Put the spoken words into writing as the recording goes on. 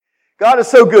God is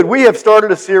so good. We have started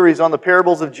a series on the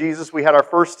parables of Jesus. We had our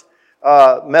first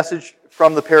message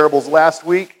from the parables last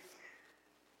week.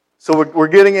 So we're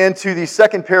getting into the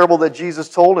second parable that Jesus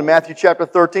told in Matthew chapter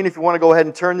 13. If you want to go ahead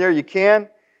and turn there, you can.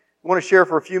 I want to share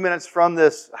for a few minutes from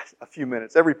this. A few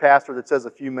minutes. Every pastor that says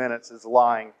a few minutes is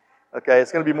lying. Okay,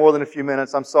 it's going to be more than a few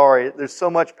minutes. I'm sorry. There's so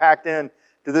much packed in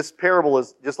to this parable,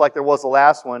 just like there was the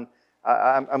last one.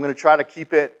 I'm going to try to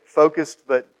keep it focused,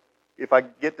 but if I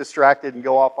get distracted and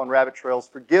go off on rabbit trails,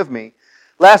 forgive me.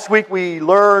 Last week we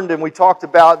learned and we talked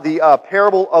about the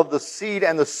parable of the seed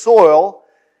and the soil.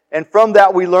 And from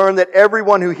that we learned that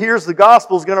everyone who hears the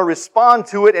gospel is going to respond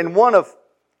to it in one of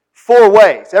four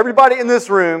ways. Everybody in this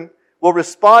room will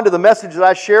respond to the message that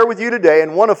I share with you today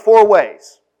in one of four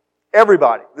ways.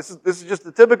 Everybody. This is just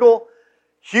the typical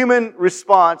human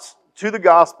response to the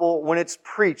gospel when it's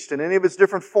preached in any of its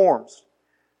different forms.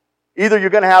 Either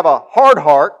you're going to have a hard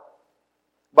heart.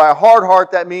 By a hard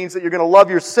heart, that means that you're going to love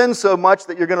your sin so much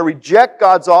that you're going to reject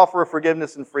God's offer of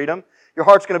forgiveness and freedom. Your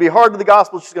heart's going to be hard to the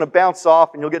gospel, it's just going to bounce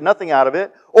off and you'll get nothing out of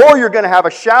it. Or you're going to have a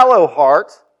shallow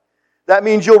heart. That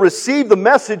means you'll receive the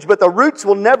message, but the roots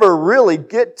will never really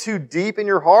get too deep in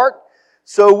your heart.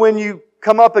 So when you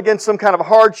come up against some kind of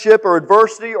hardship or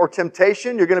adversity or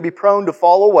temptation, you're going to be prone to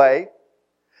fall away.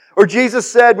 Or Jesus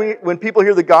said when people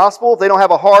hear the gospel, if they don't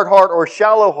have a hard heart or a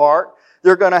shallow heart,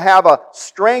 they're going to have a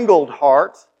strangled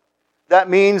heart. That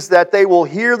means that they will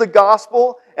hear the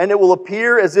gospel and it will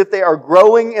appear as if they are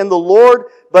growing in the Lord,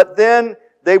 but then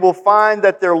they will find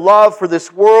that their love for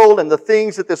this world and the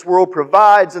things that this world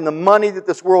provides and the money that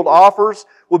this world offers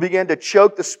will begin to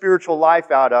choke the spiritual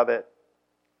life out of it.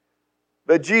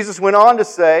 But Jesus went on to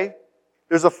say,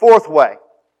 there's a fourth way.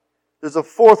 There's a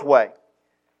fourth way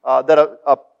that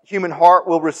a human heart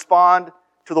will respond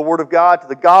to the Word of God, to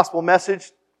the gospel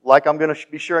message, like I'm going to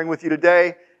be sharing with you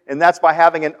today, and that's by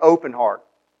having an open heart.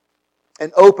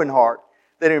 An open heart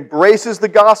that embraces the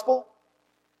gospel.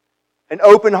 An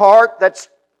open heart that's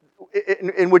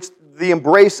in which the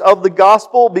embrace of the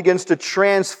gospel begins to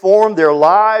transform their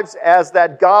lives as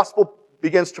that gospel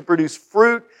begins to produce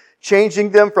fruit,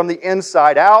 changing them from the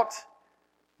inside out,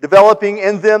 developing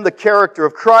in them the character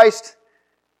of Christ,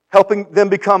 helping them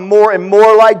become more and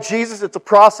more like Jesus. It's a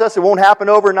process. It won't happen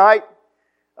overnight.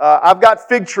 I've got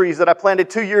fig trees that I planted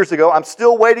 2 years ago. I'm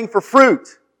still waiting for fruit.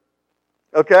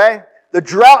 Okay? The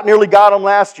drought nearly got them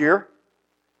last year.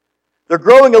 They're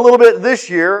growing a little bit this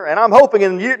year, and I'm hoping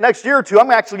in the next year or two I'm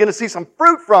actually going to see some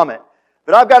fruit from it.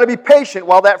 But I've got to be patient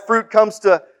while that fruit comes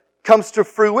to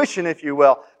fruition, if you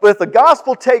will. But if the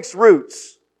gospel takes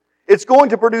roots, it's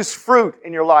going to produce fruit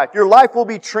in your life. Your life will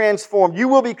be transformed. You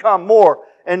will become more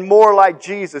and more like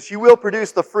Jesus. You will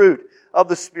produce the fruit of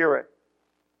the Spirit.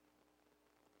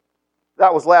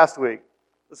 That was last week.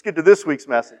 Let's get to this week's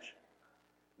message.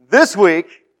 This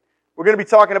week, we're going to be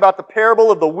talking about the parable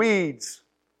of the weeds.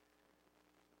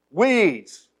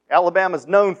 Weeds. Alabama's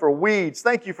known for weeds.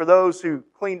 Thank you for those who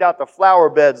cleaned out the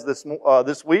flower beds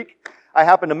this week. I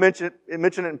happened to mention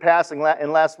it in passing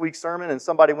in last week's sermon, and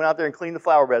somebody went out there and cleaned the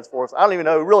flower beds for us. I don't even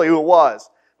know really who it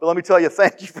was, but let me tell you,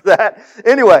 thank you for that.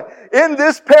 Anyway, in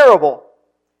this parable,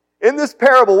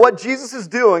 what Jesus is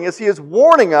doing is He is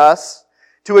warning us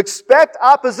to expect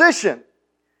opposition.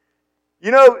 You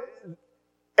know,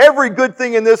 every good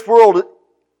thing in this world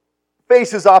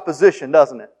faces opposition,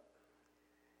 doesn't it?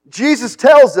 Jesus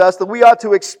tells us that we ought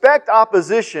to expect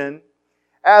opposition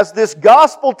as this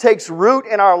gospel takes root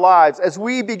in our lives, as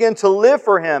we begin to live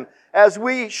for Him, as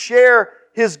we share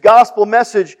His gospel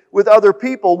message with other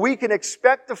people. We can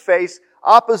expect to face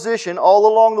opposition all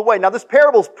along the way. Now, this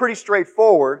parable is pretty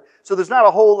straightforward, so there's not a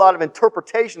whole lot of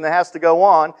interpretation that has to go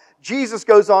on. Jesus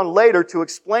goes on later to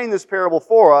explain this parable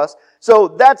for us.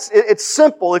 So it's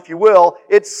simple, if you will.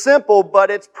 It's simple,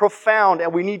 but it's profound,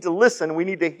 and we need to listen, we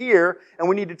need to hear, and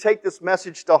we need to take this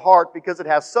message to heart because it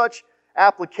has such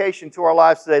application to our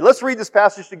lives today. Let's read this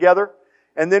passage together,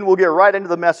 and then we'll get right into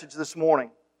the message this morning.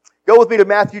 Go with me to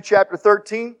Matthew chapter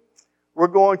 13. We're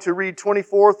going to read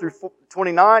 24 through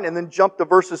 29 and then jump to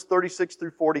verses 36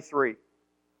 through 43.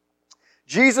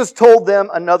 Jesus told them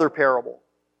another parable.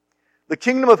 The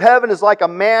kingdom of heaven is like a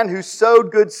man who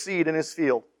sowed good seed in his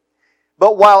field.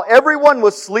 But while everyone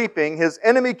was sleeping, his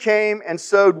enemy came and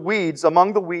sowed weeds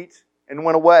among the wheat and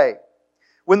went away.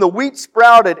 When the wheat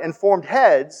sprouted and formed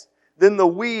heads, then the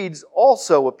weeds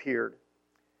also appeared.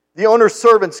 The owner's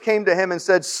servants came to him and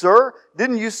said, "Sir,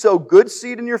 didn't you sow good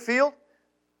seed in your field?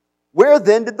 Where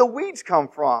then did the weeds come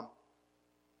from?"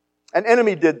 "An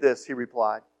enemy did this," he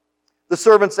replied. The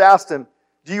servants asked him,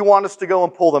 "Do you want us to go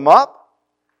and pull them up?"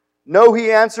 "No,"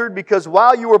 he answered, "because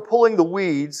while you are pulling the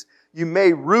weeds, you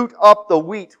may root up the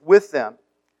wheat with them.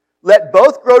 Let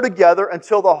both grow together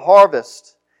until the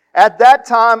harvest. At that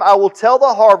time I will tell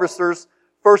the harvesters,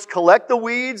 first collect the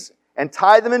weeds and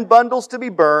tie them in bundles to be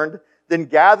burned, then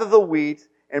gather the wheat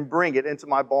and bring it into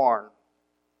my barn."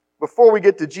 Before we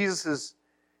get to Jesus'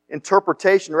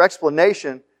 interpretation or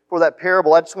explanation for that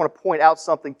parable, I just want to point out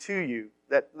something to you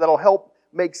that'll help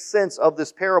make sense of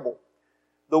this parable.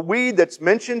 The weed that's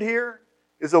mentioned here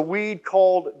is a weed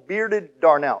called bearded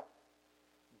darnel.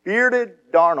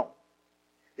 Bearded darnel.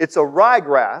 It's a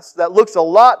ryegrass that looks a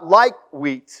lot like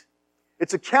wheat.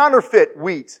 It's a counterfeit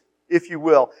wheat, if you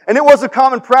will. And it was a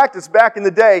common practice back in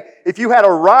the day. If you had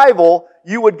a rival,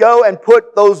 you would go and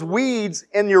put those weeds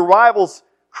in your rival's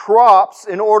crops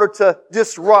in order to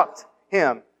disrupt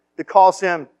him, to cause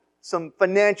him some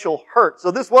financial hurt.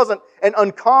 So this wasn't an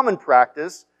uncommon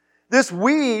practice. This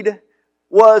weed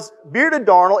was bearded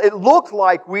darnel. It looked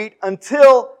like wheat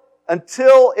until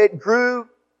it grew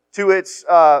to its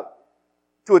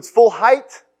full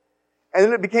height, and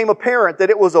then it became apparent that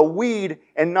it was a weed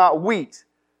and not wheat.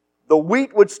 The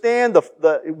wheat would stand,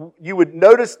 you would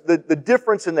notice the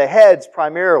difference in the heads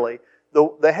primarily.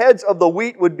 The heads of the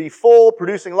wheat would be full,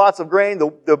 producing lots of grain.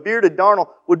 The bearded darnel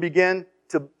would begin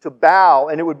to bow,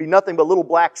 and it would be nothing but little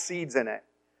black seeds in it.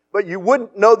 But you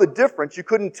wouldn't know the difference. You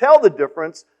couldn't tell the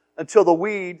difference until the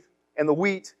weed and the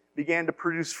wheat began to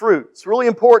produce fruit. It's really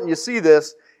important you see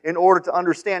this in order to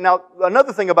understand. Now,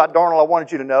 another thing about darnel I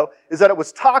wanted you to know is that it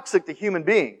was toxic to human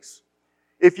beings.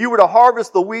 If you were to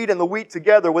harvest the weed and the wheat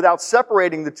together without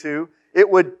separating the two, it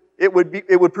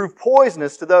would prove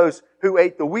poisonous to those who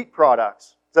ate the wheat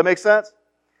products. Does that make sense?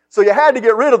 So you had to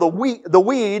get rid of the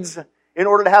weeds in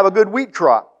order to have a good wheat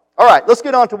crop. All right, let's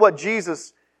get on to what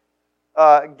Jesus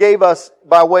gave us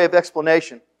by way of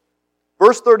explanation.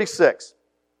 Verse 36.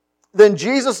 Then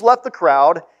Jesus left the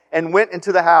crowd and went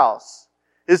into the house.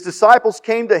 His disciples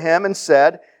came to him and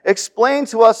said, "Explain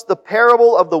to us the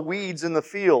parable of the weeds in the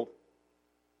field."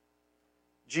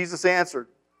 Jesus answered.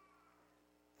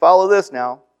 Follow this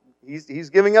now. He's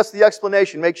giving us the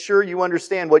explanation. Make sure you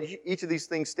understand what each of these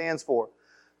things stands for.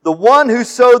 The one who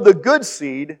sowed the good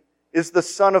seed is the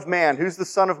Son of Man. Who's the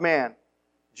Son of Man?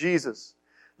 Jesus.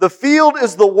 The field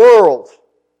is the world.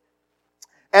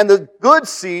 And the good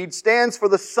seed stands for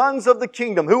the sons of the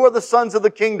kingdom. Who are the sons of the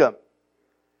kingdom?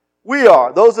 We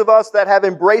are. Those of us that have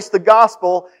embraced the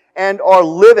gospel and are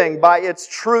living by its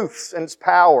truths and its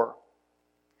power.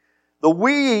 The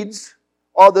weeds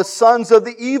are the sons of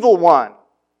the evil one.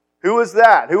 Who is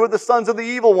that? Who are the sons of the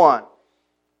evil one?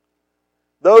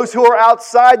 Those who are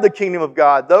outside the kingdom of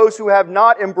God. Those who have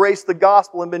not embraced the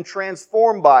gospel and been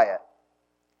transformed by it.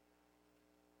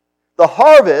 The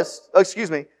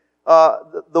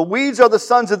weeds are the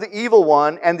sons of the evil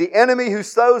one, and the enemy who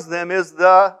sows them is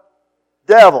the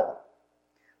devil.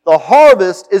 The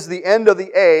harvest is the end of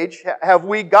the age. Have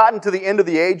we gotten to the end of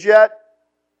the age yet?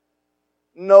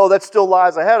 No, that still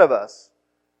lies ahead of us.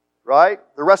 Right?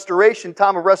 The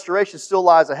time of restoration still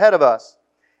lies ahead of us.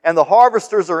 And the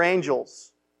harvesters are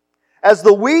angels. As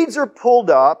the weeds are pulled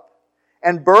up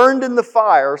and burned in the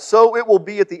fire, so it will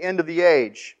be at the end of the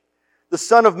age. The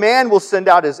Son of Man will send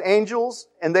out His angels,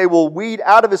 and they will weed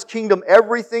out of His kingdom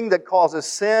everything that causes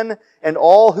sin and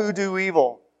all who do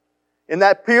evil. In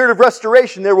that period of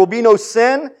restoration, there will be no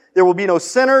sin, there will be no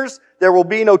sinners, there will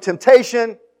be no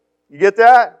temptation. You get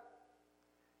that?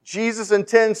 Jesus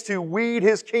intends to weed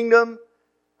His kingdom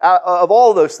out of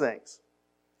all those things.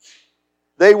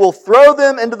 They will throw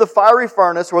them into the fiery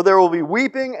furnace where there will be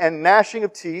weeping and gnashing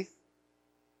of teeth.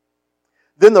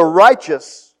 Then the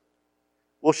righteous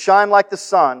will shine like the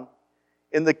sun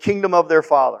in the kingdom of their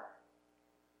Father.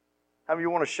 How many of you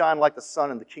want to shine like the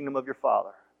sun in the kingdom of your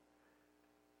Father?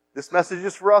 This message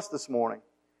is for us this morning.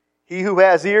 He who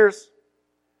has ears,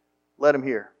 let him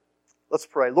hear. Let's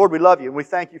pray. Lord, we love you and we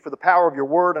thank you for the power of your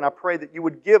word, and I pray that you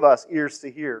would give us ears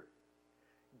to hear.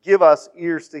 Give us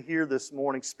ears to hear this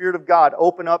morning. Spirit of God,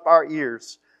 open up our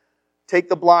ears. Take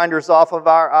the blinders off of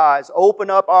our eyes. Open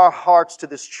up our hearts to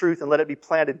this truth and let it be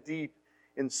planted deep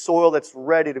in soil that's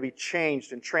ready to be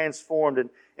changed and transformed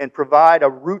and provide a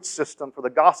root system for the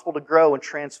gospel to grow and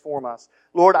transform us.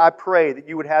 Lord, I pray that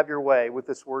you would have your way with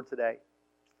this word today.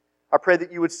 I pray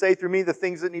that you would say through me the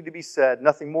things that need to be said,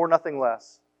 nothing more, nothing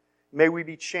less. May we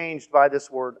be changed by this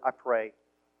word, I pray,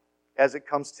 as it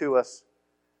comes to us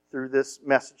through this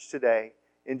message today.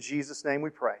 In Jesus' name we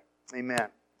pray. Amen.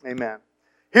 Amen.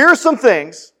 Here are some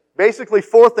things, basically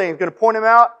 4 things. I'm going to point them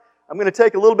out. I'm going to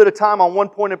take a little bit of time on one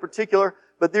point in particular,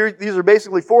 but these are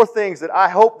basically 4 things that I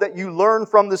hope that you learn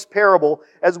from this parable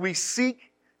as we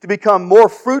seek to become more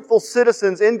fruitful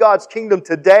citizens in God's kingdom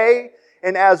today,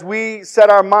 and as we set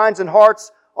our minds and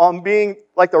hearts on being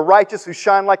like the righteous who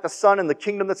shine like the sun in the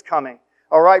kingdom that's coming.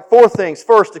 All right, 4 things.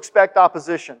 First, expect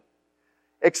opposition.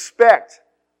 Expect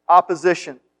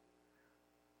opposition.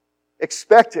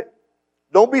 Expect it.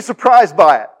 Don't be surprised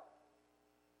by it.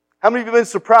 How many of you have been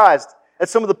surprised at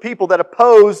some of the people that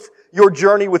opposed your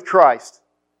journey with Christ?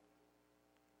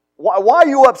 Why are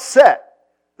you upset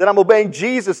that I'm obeying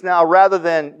Jesus now rather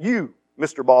than you,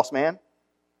 Mr. Boss Man?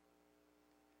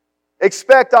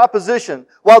 Expect opposition.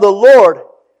 While the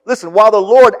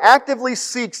Lord actively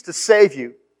seeks to save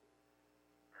you,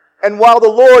 and while the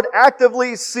Lord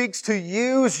actively seeks to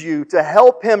use you to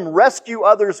help Him rescue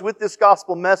others with this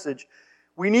gospel message,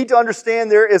 we need to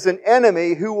understand there is an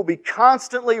enemy who will be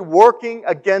constantly working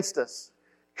against us.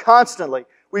 Constantly.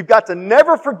 We've got to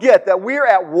never forget that we're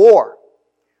at war.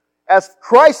 As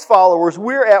Christ followers,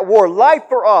 we're at war. Life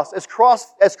for us as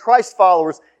Christ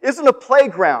followers isn't a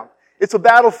playground. It's a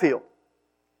battlefield.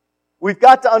 We've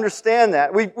got to understand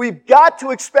that. We've got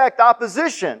to expect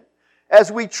opposition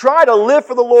as we try to live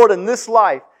for the Lord in this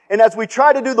life, and as we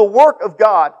try to do the work of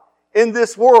God in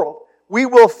this world. We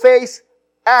will face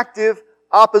active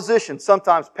opposition,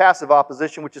 sometimes passive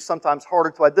opposition, which is sometimes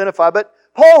harder to identify. But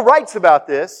Paul writes about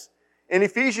this in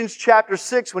Ephesians chapter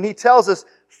 6 when he tells us,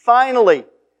 finally,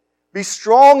 be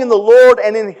strong in the Lord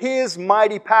and in His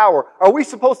mighty power. Are we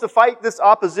supposed to fight this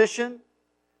opposition?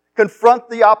 Confront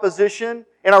the opposition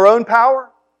in our own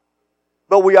power?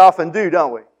 But we often do,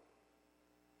 don't we?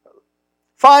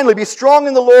 Finally, be strong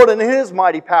in the Lord and in His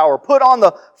mighty power. Put on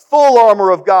the full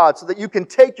armor of God so that you can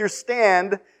take your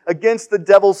stand against the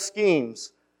devil's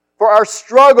schemes. For our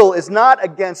struggle is not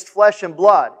against flesh and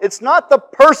blood. It's not the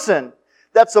person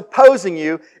that's opposing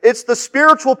you. It's the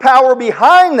spiritual power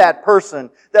behind that person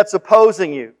that's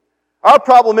opposing you. Our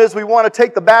problem is we want to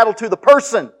take the battle to the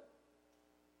person.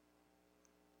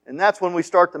 And that's when we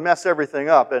start to mess everything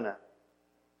up, isn't it?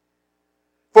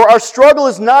 For our struggle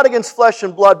is not against flesh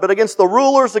and blood, but against the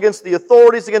rulers, against the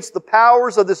authorities, against the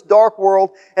powers of this dark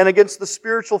world, and against the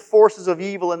spiritual forces of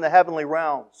evil in the heavenly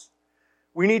realms.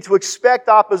 We need to expect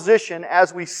opposition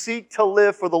as we seek to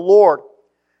live for the Lord.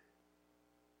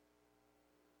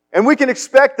 And we can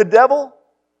expect the devil,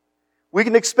 we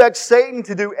can expect Satan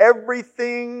to do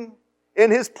everything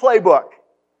in his playbook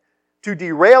to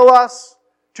derail us,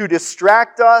 to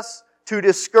distract us, to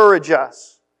discourage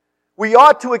us. We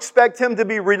ought to expect him to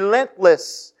be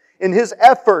relentless in his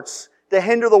efforts to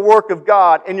hinder the work of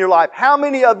God in your life. How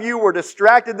many of you were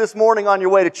distracted this morning on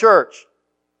your way to church?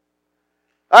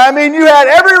 I mean, you had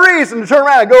every reason to turn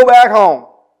around and go back home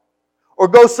or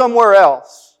go somewhere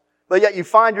else. But yet you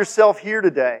find yourself here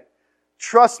today.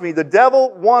 Trust me, the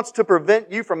devil wants to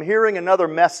prevent you from hearing another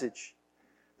message.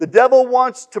 The devil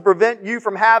wants to prevent you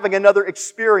from having another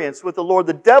experience with the Lord.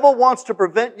 The devil wants to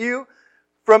prevent you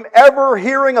from ever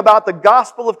hearing about the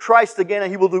gospel of Christ again,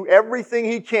 and he will do everything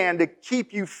he can to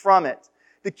keep you from it,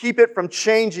 to keep it from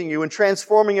changing you and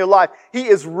transforming your life. He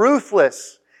is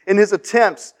ruthless in his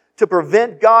attempts to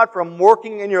prevent God from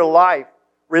working in your life.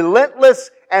 Relentless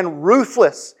and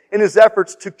ruthless in his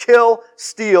efforts to kill,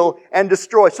 steal, and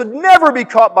destroy. So never be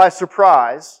caught by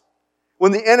surprise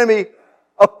when the enemy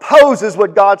opposes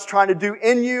what God's trying to do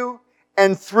in you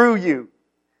and through you.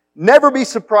 Never be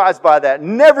surprised by that.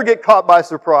 Never get caught by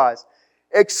surprise.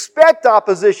 Expect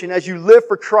opposition as you live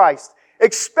for Christ.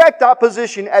 Expect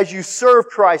opposition as you serve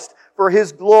Christ for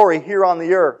His glory here on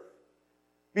the earth.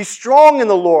 Be strong in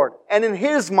the Lord and in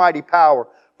His mighty power.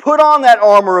 Put on that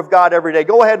armor of God every day.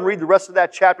 Go ahead and read the rest of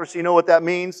that chapter so you know what that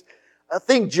means. I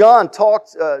think John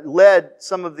led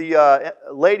some of the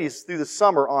ladies through the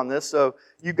summer on this, so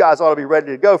you guys ought to be ready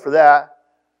to go for that.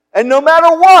 And no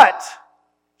matter what,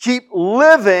 keep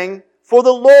living for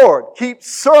the Lord. Keep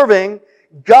serving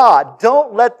God.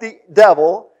 Don't let the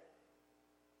devil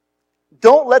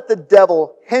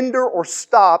hinder or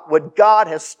stop what God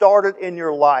has started in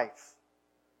your life.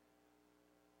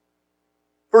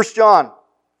 1 John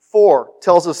 4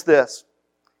 tells us this.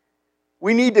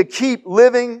 We need to keep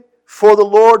living for the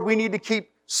Lord. We need to keep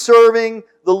serving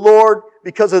the Lord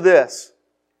because of this.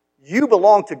 You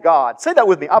belong to God. Say that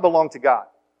with me. I belong to God.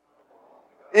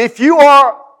 If you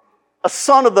are a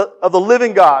son of the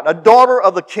living God, a daughter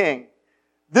of the King,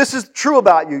 this is true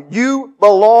about you. You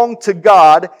belong to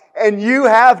God, and you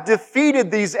have defeated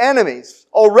these enemies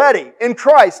already in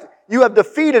Christ. You have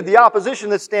defeated the opposition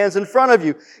that stands in front of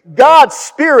you. God's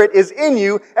Spirit is in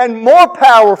you and more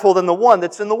powerful than the one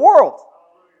that's in the world.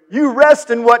 You rest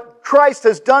in what Christ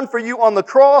has done for you on the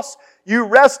cross. You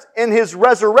rest in His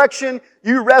resurrection.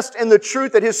 You rest in the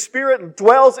truth that His Spirit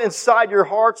dwells inside your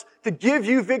hearts to give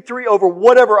you victory over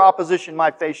whatever opposition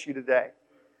might face you today.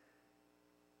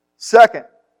 Second,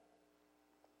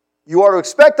 You are to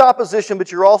expect opposition,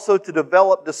 but you're also to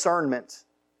develop discernment.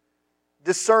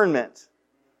 Discernment.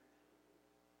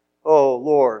 Oh,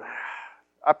 Lord.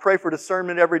 I pray for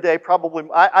discernment every day. Probably,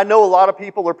 I know a lot of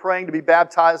people are praying to be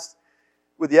baptized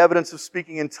with the evidence of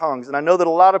speaking in tongues. And I know that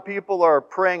a lot of people are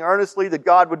praying earnestly that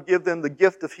God would give them the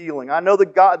gift of healing. I know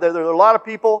that there are a lot of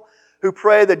people who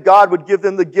pray that God would give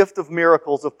them the gift of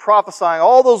miracles, of prophesying,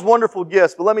 all those wonderful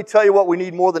gifts. But let me tell you what we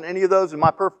need more than any of those, in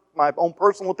my own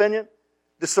personal opinion: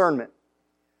 discernment.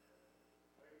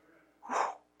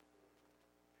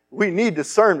 We need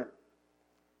discernment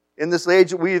in this age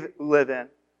that we live in.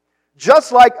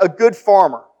 Just like a good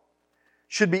farmer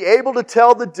should be able to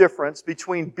tell the difference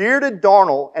between bearded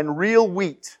darnel and real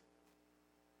wheat.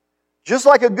 Just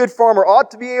like a good farmer ought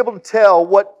to be able to tell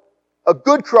what a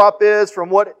good crop is from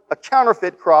what a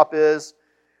counterfeit crop is,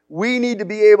 we need to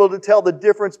be able to tell the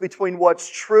difference between what's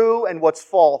true and what's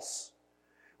false.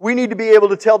 We need to be able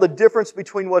to tell the difference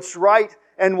between what's right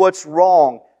and what's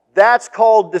wrong. That's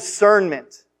called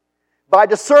discernment. By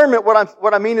discernment,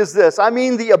 what I mean is this. I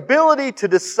mean the ability to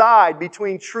decide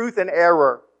between truth and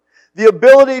error. The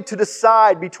ability to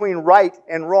decide between right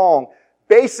and wrong.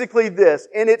 Basically this,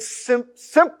 in its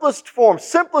simplest form,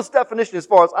 simplest definition as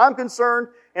far as I'm concerned,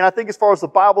 and I think as far as the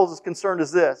Bible is concerned,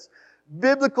 is this.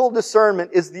 Biblical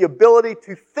discernment is the ability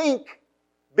to think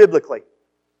biblically.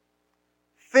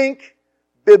 Think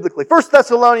biblically. 1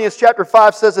 Thessalonians chapter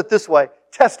 5 says it this way: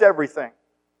 test everything.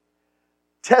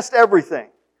 Test everything.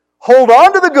 Hold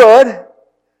on to the good,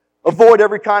 avoid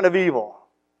every kind of evil.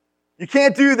 You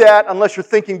can't do that unless you're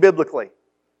thinking biblically.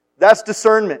 That's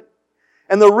discernment.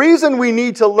 And the reason we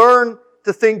need to learn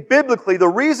to think biblically, the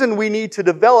reason we need to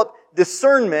develop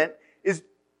discernment is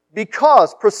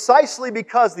precisely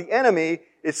because the enemy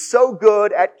is so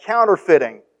good at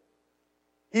counterfeiting.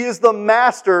 He is the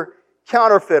master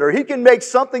counterfeiter. He can make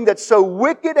something that's so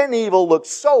wicked and evil look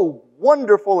so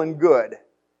wonderful and good.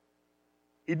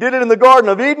 He did it in the Garden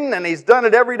of Eden, and He's done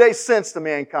it every day since to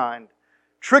mankind.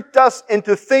 Tricked us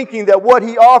into thinking that what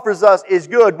He offers us is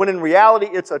good, when in reality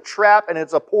it's a trap and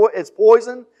it's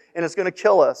poison and it's going to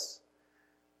kill us.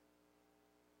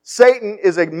 Satan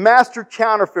is a master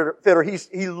counterfeiter.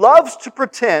 He loves to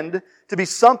pretend to be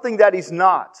something that he's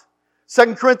not.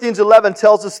 2 Corinthians 11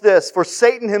 tells us this: for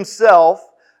Satan himself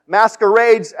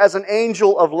masquerades as an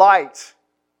angel of light.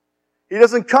 He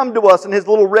doesn't come to us in his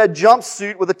little red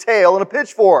jumpsuit with a tail and a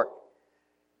pitchfork.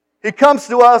 He comes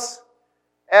to us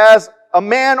as a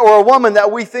man or a woman that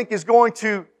we think is going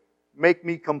to make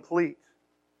me complete.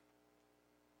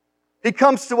 He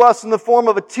comes to us in the form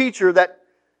of a teacher that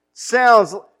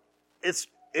sounds, it's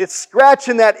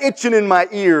scratching that itching in my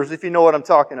ears, if you know what I'm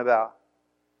talking about.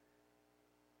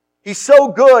 He's so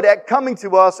good at coming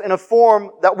to us in a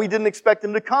form that we didn't expect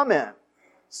Him to come in.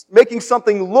 Making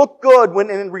something look good when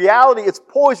in reality it's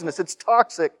poisonous, it's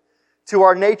toxic to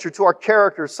our nature, to our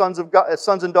character, sons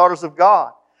and daughters of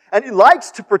God. And he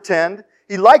likes to pretend,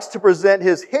 he likes to present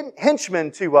his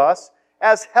henchmen to us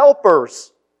as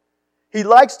helpers. He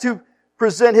likes to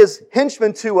present his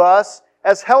henchmen to us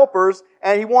as helpers,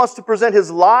 and he wants to present his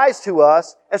lies to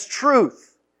us as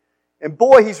truth. And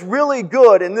boy, he's really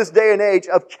good in this day and age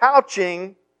of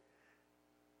couching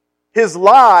his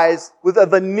lies with a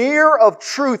veneer of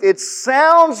truth. It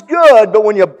sounds good, but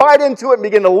when you bite into it and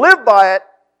begin to live by it,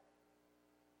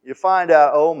 you find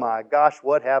out, oh my gosh,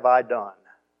 what have I done?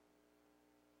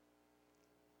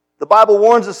 The Bible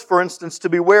warns us, for instance, to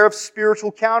beware of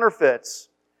spiritual counterfeits.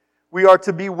 We are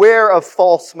to beware of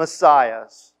false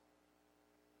messiahs.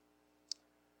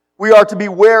 We are to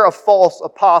beware of false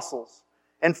apostles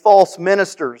and false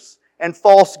ministers and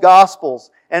false gospels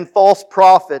and false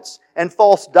prophets and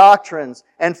false doctrines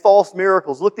and false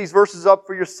miracles. Look these verses up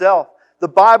for yourself. The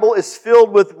Bible is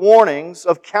filled with warnings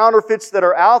of counterfeits that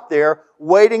are out there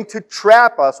waiting to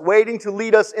trap us, waiting to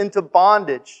lead us into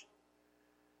bondage.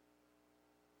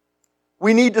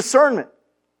 We need discernment.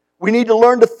 We need to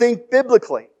learn to think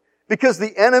biblically, because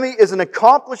the enemy is an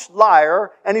accomplished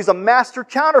liar and he's a master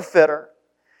counterfeiter.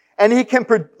 And he can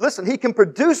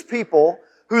produce people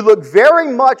who look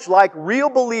very much like real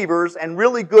believers and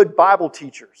really good Bible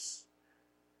teachers.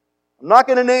 I'm not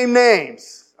going to name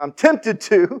names. I'm tempted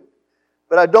to,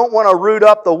 but I don't want to root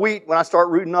up the wheat when I start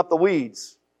rooting up the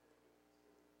weeds.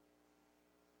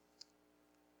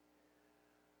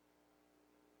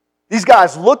 These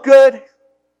guys look good.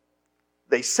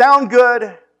 They sound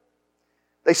good.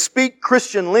 They speak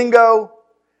Christian lingo.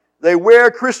 They wear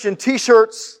Christian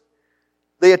t-shirts.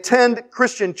 They attend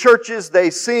Christian churches. They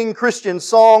sing Christian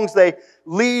songs. They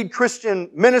lead Christian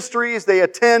ministries. They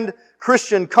attend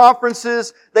Christian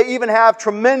conferences. They even have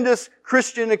tremendous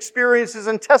Christian experiences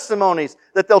and testimonies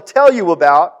that they'll tell you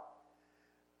about.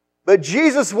 But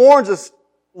Jesus warns us,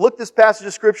 look this passage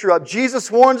of Scripture up.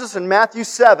 Jesus warns us in Matthew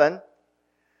 7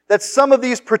 that some of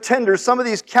these pretenders, some of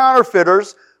these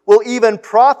counterfeiters will even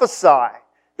prophesy.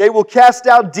 They will cast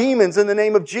out demons in the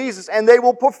name of Jesus, and they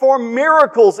will perform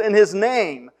miracles in His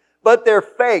name. But they're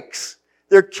fakes.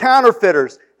 They're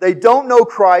counterfeiters. They don't know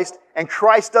Christ, and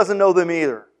Christ doesn't know them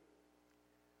either.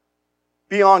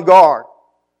 Be on guard.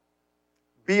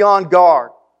 Be on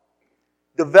guard.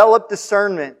 Develop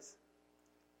discernment.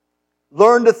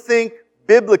 Learn to think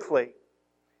biblically.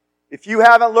 If you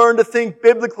haven't learned to think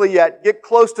biblically yet, get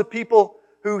close to people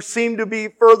who seem to be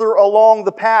further along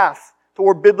the path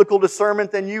toward biblical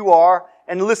discernment than you are,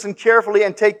 and listen carefully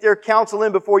and take their counsel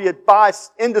in before you buy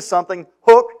into something,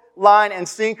 hook, line, and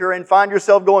sinker, and find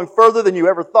yourself going further than you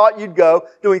ever thought you'd go,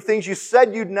 doing things you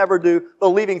said you'd never do,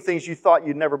 believing things you thought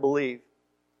you'd never believe.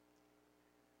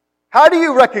 How do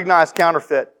you recognize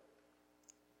counterfeit?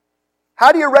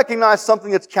 How do you recognize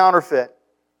something that's counterfeit?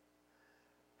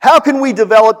 How can we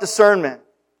develop discernment?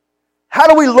 How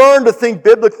do we learn to think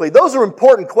biblically? Those are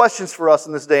important questions for us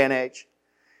in this day and age.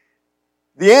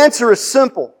 The answer is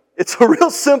simple. It's a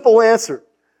real simple answer.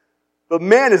 But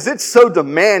man, is it so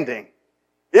demanding.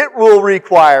 It will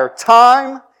require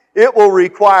time. It will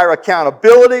require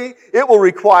accountability. It will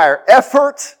require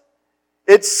effort.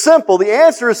 It's simple. The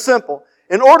answer is simple.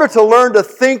 In order to learn to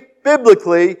think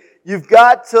biblically, you've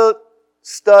got to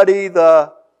study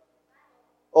the...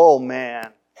 Oh,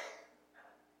 man.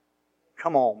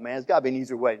 Come on, man. There's got to be an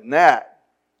easier way than that.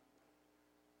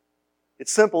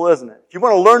 It's simple, isn't it? If you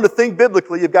want to learn to think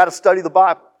biblically, you've got to study the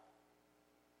Bible.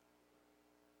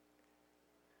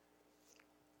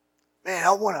 Man,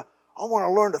 I want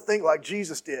to learn to think like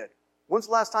Jesus did. When's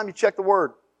the last time you checked the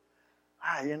Word?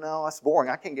 That's boring.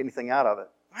 I can't get anything out of it.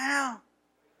 Well,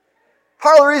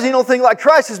 part of the reason you don't think like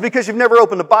Christ is because you've never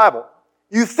opened the Bible.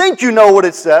 You think you know what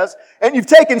it says, and you've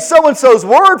taken so-and-so's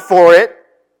word for it.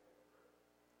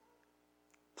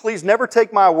 Please never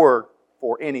take my word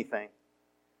for anything.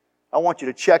 I want you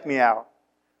to check me out.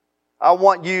 I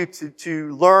want you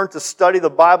to learn to study the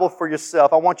Bible for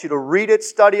yourself. I want you to read it,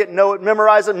 study it, know it,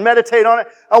 memorize it, meditate on it.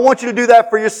 I want you to do that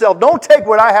for yourself. Don't take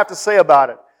what I have to say about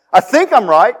it. I think I'm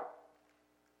right.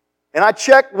 And I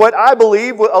check what I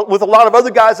believe with a lot of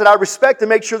other guys that I respect to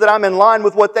make sure that I'm in line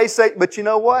with what they say. But you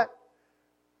know what?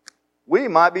 We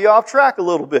might be off track a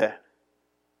little bit.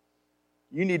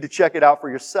 You need to check it out for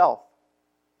yourself.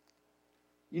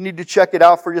 You need to check it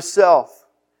out for yourself.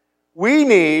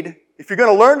 If you're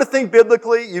going to learn to think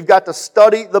biblically, you've got to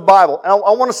study the Bible. And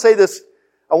I want to say this.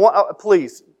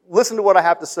 Please, listen to what I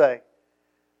have to say.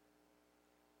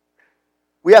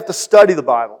 We have to study the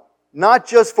Bible. Not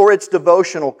just for its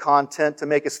devotional content to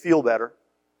make us feel better.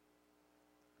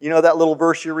 You know that little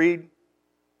verse you read?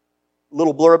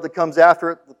 Little blurb that comes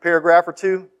after it, the paragraph or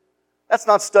two? That's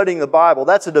not studying the Bible.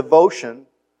 That's a devotion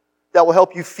that will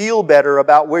help you feel better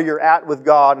about where you're at with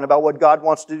God and about what God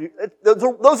wants to do.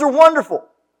 Those are wonderful.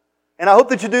 And I hope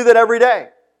that you do that every day.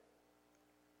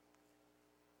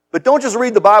 But don't just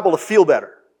read the Bible to feel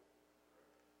better.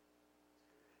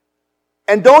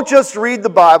 And don't just read the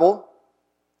Bible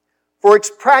for its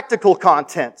practical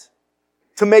content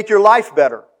to make your life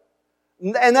better.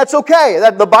 And that's okay.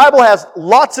 The Bible has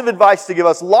lots of advice to give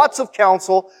us, lots of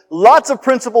counsel, lots of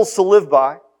principles to live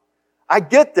by. I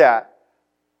get that.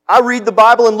 I read the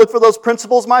Bible and look for those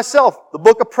principles myself. The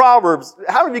book of Proverbs.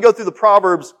 How many of you go through the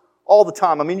Proverbs all the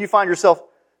time? I mean, you find yourself,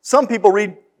 some people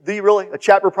read, do you really? A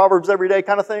chapter of Proverbs every day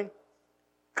kind of thing?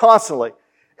 Constantly.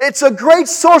 It's a great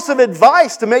source of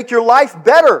advice to make your life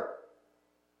better.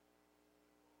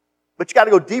 But you got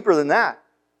to go deeper than that.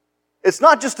 It's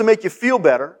not just to make you feel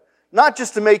better, not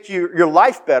just to make your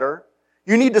life better.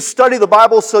 You need to study the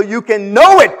Bible so you can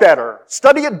know it better.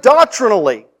 Study it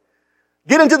doctrinally.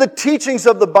 Get into the teachings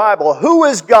of the Bible. Who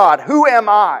is God? Who am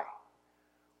I?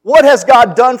 What has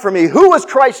God done for me? Who is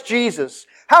Christ Jesus?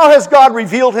 How has God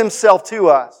revealed Himself to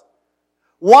us?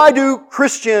 Why do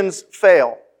Christians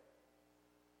fail?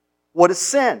 What is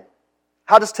sin?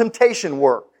 How does temptation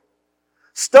work?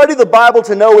 Study the Bible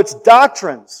to know its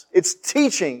doctrines, its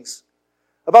teachings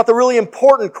about the really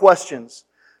important questions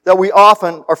that we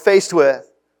often are faced with.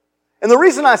 And the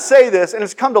reason I say this, and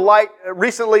it's come to light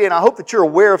recently, and I hope that you're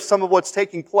aware of some of what's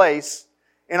taking place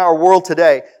in our world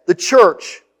today. The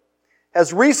church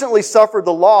has recently suffered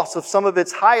the loss of some of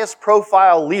its highest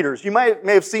profile leaders. You may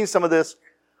have seen some of this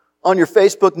on your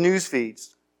Facebook news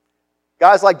feeds.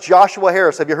 Guys like Joshua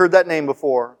Harris, have you heard that name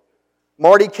before?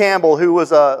 Marty Campbell, who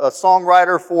was a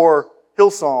songwriter for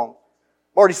Hillsong.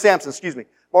 Marty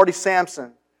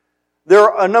Sampson. There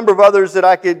are a number of others that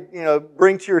I could,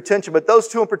 bring to your attention, but those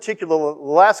two in particular, the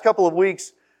last couple of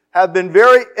weeks, have been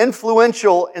very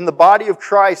influential in the body of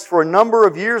Christ for a number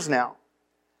of years now.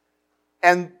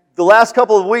 And the last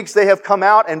couple of weeks, they have come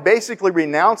out and basically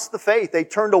renounced the faith. They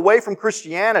turned away from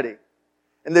Christianity.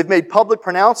 And they've made public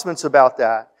pronouncements about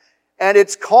that. And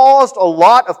it's caused a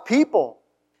lot of people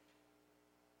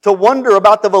to wonder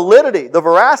about the validity, the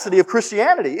veracity of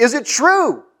Christianity. Is it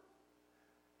true?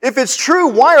 If it's true,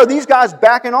 why are these guys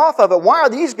backing off of it? Why are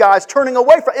these guys turning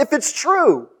away from it? If it's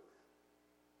true.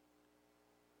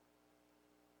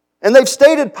 And they've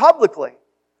stated publicly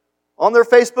on their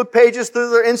Facebook pages, through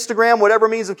their Instagram, whatever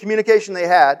means of communication they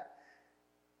had.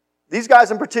 These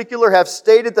guys in particular have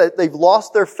stated that they've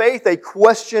lost their faith. They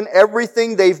question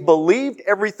everything they've believed,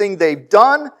 everything they've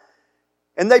done.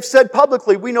 And they've said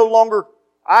publicly,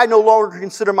 I no longer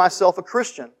consider myself a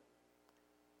Christian.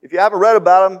 If you haven't read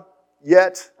about them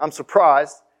yet, I'm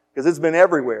surprised, because it's been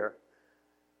everywhere.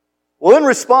 Well, in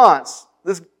response,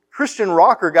 this Christian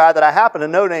rocker guy that I happen to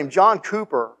know named John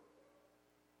Cooper.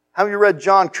 How many of you read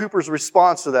John Cooper's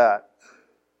response to that?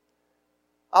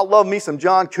 I love me some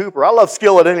John Cooper. I love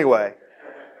Skillet anyway.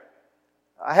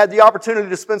 I had the opportunity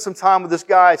to spend some time with this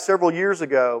guy several years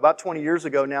ago, about 20 years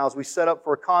ago now, as we set up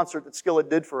for a concert that Skillet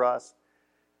did for us.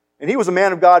 And he was a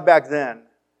man of God back then.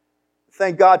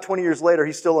 Thank God, 20 years later,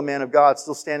 he's still a man of God,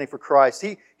 still standing for Christ.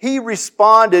 He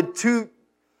responded to,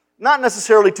 not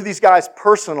necessarily to these guys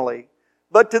personally,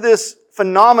 but to this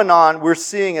phenomenon we're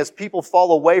seeing as people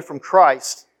fall away from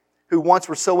Christ, who once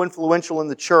were so influential in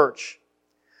the church.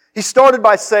 He started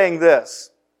by saying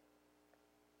this.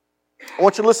 I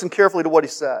want you to listen carefully to what he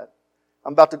said.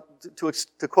 I'm about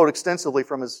to quote extensively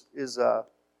from his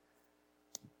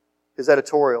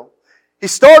editorial. He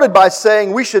started by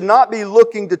saying we should not be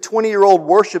looking to 20-year-old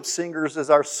worship singers as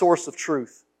our source of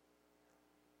truth.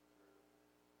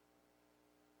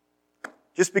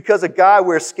 Just because a guy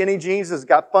wears skinny jeans, has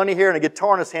got funny hair, and a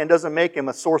guitar in his hand doesn't make him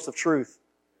a source of truth.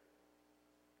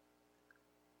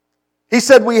 He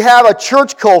said we have a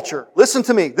church culture. Listen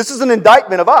to me. This is an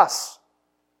indictment of us.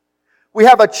 We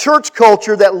have a church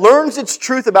culture that learns its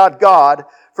truth about God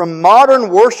from modern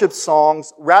worship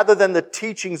songs rather than the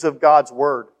teachings of God's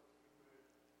Word.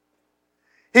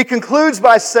 He concludes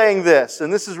by saying this,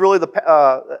 and this is really the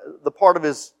part of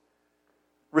his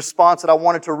response that I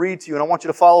wanted to read to you, and I want you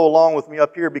to follow along with me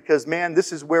up here because, man,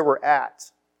 this is where we're at.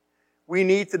 We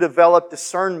need to develop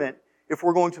discernment if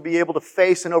we're going to be able to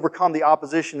face and overcome the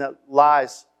opposition that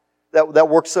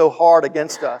works so hard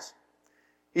against us.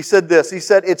 He said this. He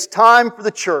said, it's time for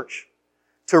the church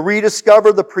to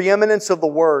rediscover the preeminence of the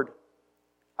Word.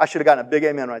 I should have gotten a big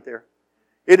amen right there.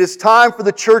 It is time for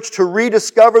the church to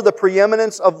rediscover the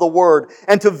preeminence of the Word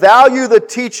and to value the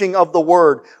teaching of the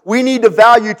Word. We need to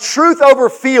value truth over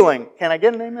feeling. Can I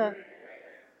get an amen?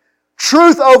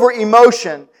 Truth over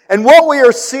emotion. And what we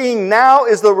are seeing now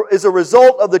is a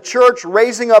result of the church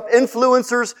raising up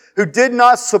influencers who did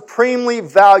not supremely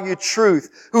value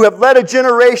truth, who have led a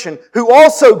generation who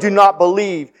also do not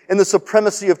believe in the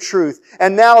supremacy of truth.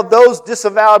 And now those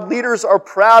disavowed leaders are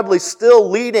proudly still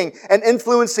leading and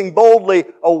influencing boldly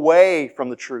away from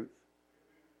the truth.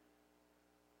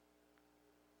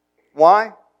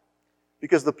 Why?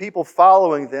 Because the people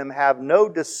following them have no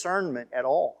discernment at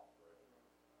all.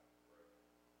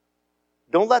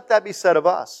 Don't let that be said of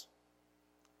us.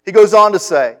 He goes on to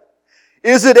say,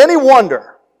 is it any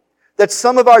wonder that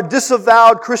some of our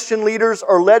disavowed Christian leaders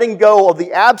are letting go of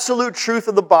the absolute truth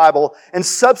of the Bible and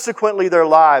subsequently their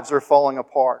lives are falling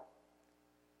apart?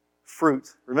 Fruit.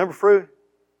 Remember fruit?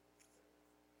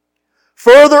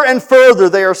 Further and further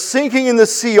they are sinking in the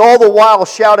sea, all the while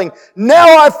shouting,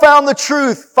 now I've found the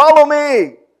truth, follow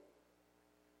me.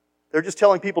 They're just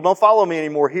telling people, don't follow me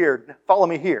anymore here, follow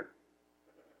me here.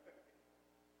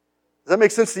 Does that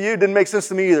make sense to you? It didn't make sense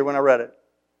to me either when I read it.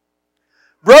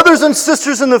 Brothers and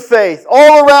sisters in the faith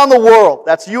all around the world.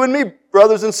 That's you and me,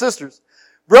 brothers and sisters.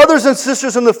 Brothers and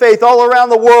sisters in the faith all around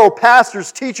the world,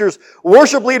 pastors, teachers,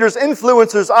 worship leaders,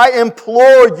 influencers, I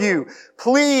implore you,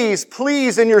 please,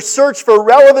 in your search for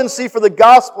relevancy for the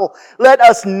gospel, let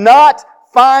us not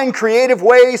find creative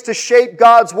ways to shape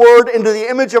God's Word into the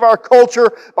image of our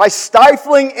culture by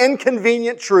stifling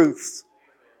inconvenient truths.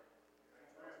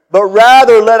 But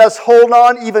rather, let us hold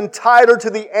on even tighter to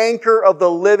the anchor of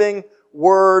the living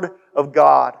Word of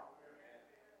God.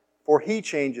 For He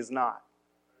changes not.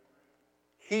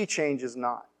 He changes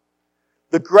not.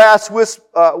 The grass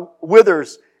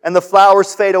withers and the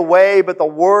flowers fade away, but the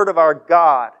Word of our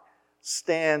God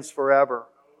stands forever.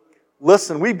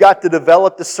 Listen, we've got to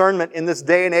develop discernment in this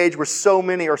day and age where so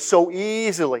many are so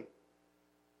easily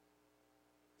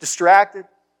distracted,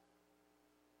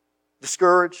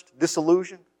 discouraged,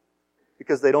 disillusioned,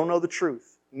 because they don't know the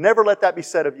truth. Never let that be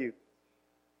said of you.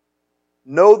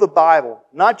 Know the Bible,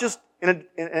 not just in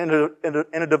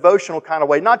a devotional kind of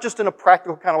way, not just in a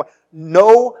practical kind of way.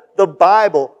 Know the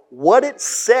Bible, what it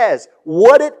says,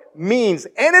 what it means,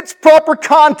 and its proper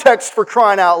context, for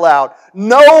crying out loud.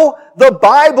 Know the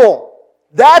Bible.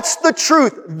 That's the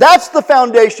truth. That's the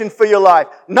foundation for your life,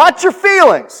 not your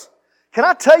feelings. Can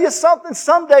I tell you something?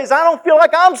 Some days I don't feel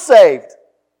like I'm saved.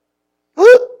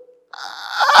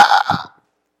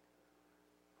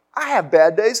 I have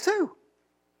bad days too.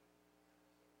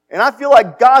 And I feel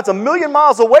like God's a million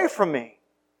miles away from me.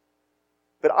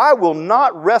 But I will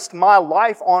not rest my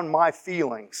life on my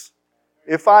feelings.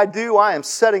 If I do, I am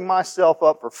setting myself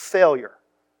up for failure.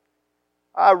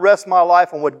 I rest my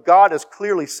life on what God has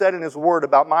clearly said in His Word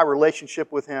about my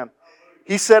relationship with Him.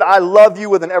 He said, I love you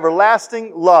with an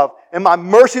everlasting love, and my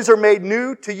mercies are made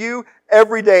new to you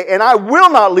every day, and I will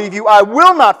not leave you, I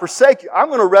will not forsake you. I'm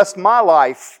going to rest my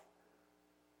life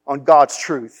on God's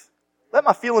truth. Let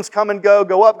my feelings come and go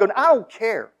up, go down. I don't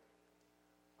care.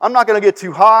 I'm not going to get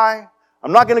too high.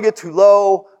 I'm not going to get too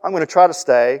low. I'm going to try to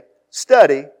stay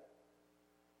steady,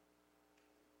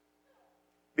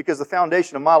 because the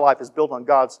foundation of my life is built on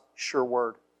God's sure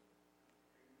Word.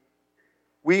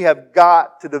 We have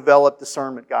got to develop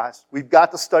discernment, guys. We've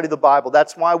got to study the Bible.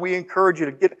 That's why we encourage you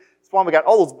to that's why we got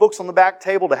all those books on the back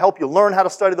table to help you learn how to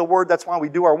study the Word. That's why we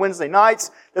do our Wednesday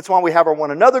nights. That's why we have our one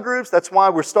another groups. That's why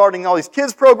we're starting all these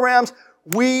kids programs.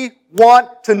 We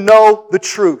want to know the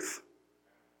truth.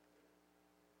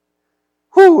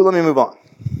 Let me move on.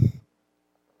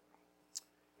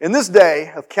 In this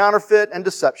day of counterfeit and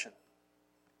deception,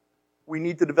 we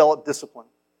need to develop discipline.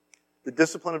 The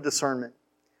discipline of discernment.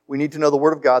 We need to know the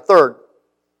Word of God. Third,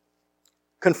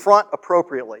 confront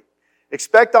appropriately.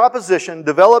 Expect opposition,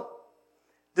 develop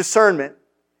discernment,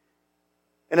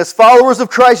 and as followers of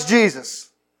Christ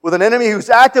Jesus, with an enemy who's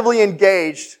actively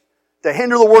engaged to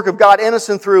hinder the work of God in us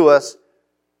and through us,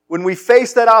 when we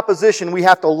face that opposition, we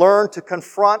have to learn to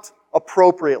confront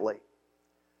appropriately.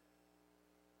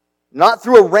 Not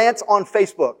through a rant on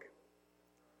Facebook.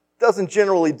 Doesn't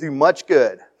generally do much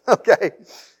good. Okay?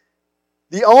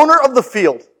 The owner of the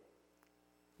field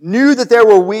knew that there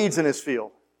were weeds in his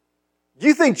field. Do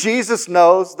you think Jesus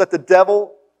knows that the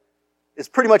devil is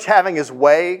pretty much having his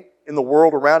way in the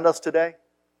world around us today?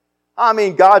 I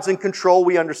mean, God's in control,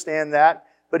 we understand that.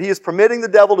 But He is permitting the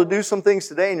devil to do some things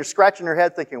today, and you're scratching your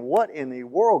head thinking, what in the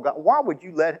world, God? Why would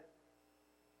you let him?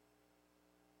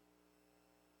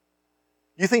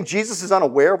 You think Jesus is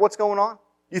unaware of what's going on?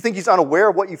 You think He's unaware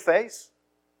of what you face?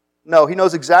 No, He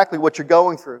knows exactly what you're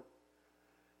going through.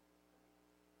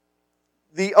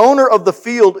 The owner of the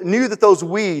field knew that those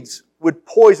weeds would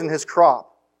poison his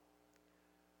crop.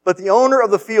 But the owner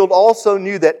of the field also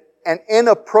knew that an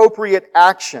inappropriate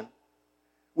action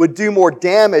would do more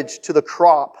damage to the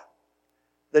crop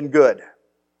than good.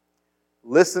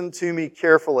 Listen to me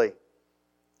carefully.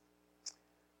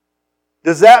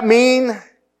 Does that mean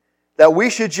that we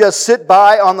should just sit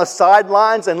by on the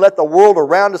sidelines and let the world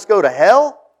around us go to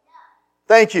hell?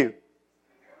 Thank you.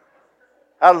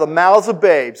 Out of the mouths of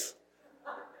babes.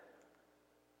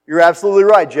 You're absolutely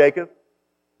right, Jacob.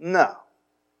 No.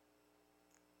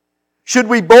 Should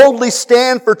we boldly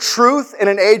stand for truth in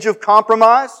an age of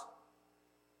compromise?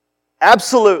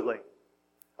 Absolutely.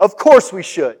 Of course we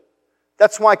should.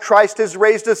 That's why Christ has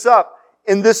raised us up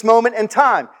in this moment in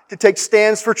time to take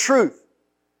stands for truth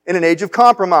in an age of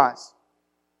compromise.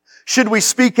 Should we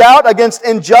speak out against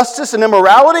injustice and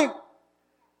immorality?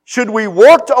 Should we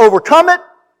work to overcome it?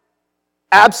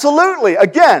 Absolutely.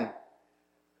 Again,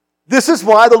 this is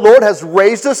why the Lord has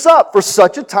raised us up for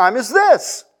such a time as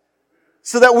this,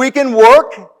 so that we can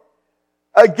work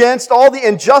against all the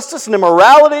injustice and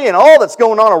immorality and all that's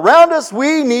going on around us.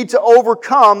 We need to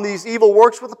overcome these evil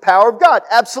works with the power of God.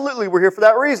 Absolutely, we're here for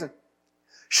that reason.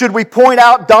 Should we point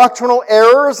out doctrinal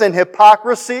errors and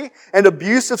hypocrisy and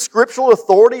abuse of scriptural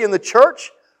authority in the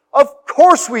church? Of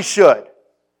course we should.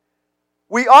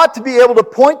 We ought to be able to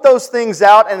point those things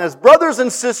out, and as brothers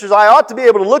and sisters, I ought to be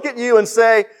able to look at you and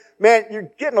say, man, you're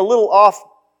getting a little off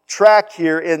track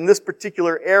here in this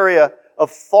particular area of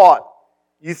thought.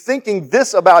 You're thinking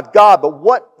this about God, but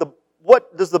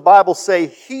what does the Bible say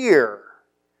here?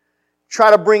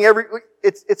 Try to bring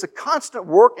it's a constant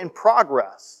work in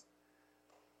progress.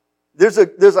 There's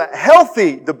a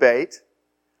healthy debate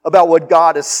about what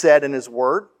God has said in His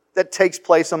Word that takes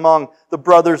place among the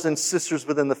brothers and sisters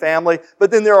within the family, but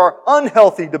then there are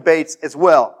unhealthy debates as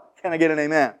well. Can I get an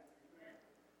amen?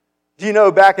 Do you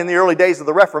know back in the early days of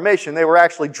the Reformation, they were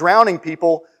actually drowning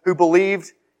people who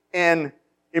believed in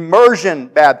immersion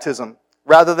baptism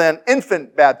rather than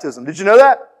infant baptism. Did you know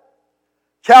that?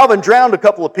 Calvin drowned a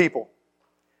couple of people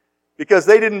because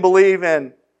they didn't believe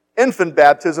in infant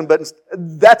baptism, but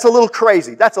that's a little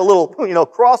crazy. That's a little,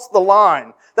 cross the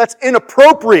line. That's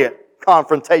inappropriate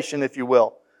confrontation, if you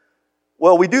will.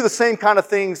 Well, we do the same kind of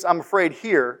things, I'm afraid,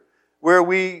 here, where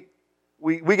we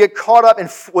get caught up in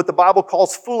what the Bible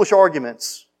calls foolish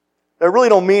arguments that really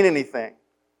don't mean anything.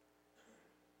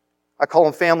 I call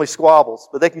them family squabbles,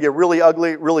 but they can get really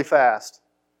ugly really fast.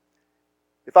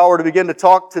 If I were to begin to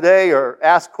talk today or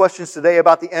ask questions today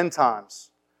about the end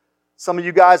times, some of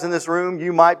you guys in this room,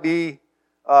 you might be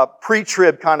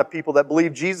pre-trib kind of people that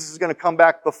believe Jesus is going to come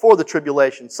back before the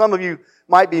tribulation. Some of you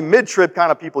might be mid-trib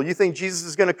kind of people. You think Jesus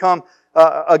is going to come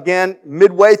again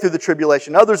midway through the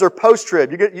tribulation. Others are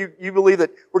post-trib. You believe that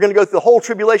we're going to go through the whole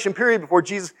tribulation period before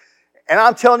Jesus. And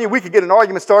I'm telling you, we could get an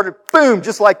argument started, boom,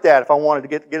 just like that if I wanted to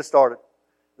get it started.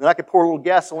 And I could pour a little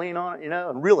gasoline on it,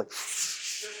 and really.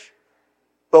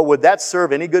 But would that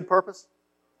serve any good purpose?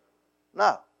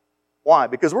 No. Why?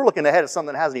 Because we're looking ahead at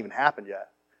something that hasn't even happened yet.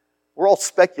 We're all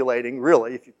speculating,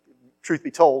 really, if truth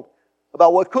be told,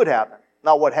 about what could happen,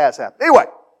 not what has happened. Anyway,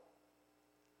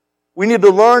 we need to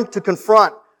learn to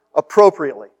confront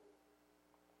appropriately.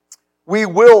 We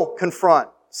will confront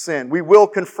sin. We will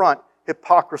confront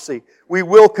hypocrisy. We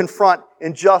will confront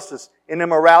injustice and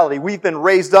immorality. We've been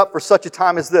raised up for such a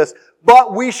time as this.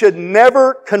 But we should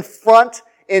never confront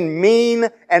in mean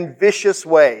and vicious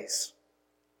ways.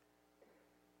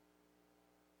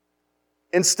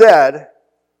 Instead,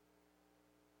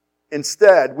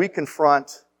 we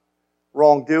confront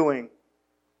wrongdoing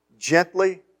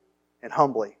gently and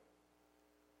humbly.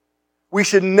 We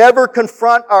should never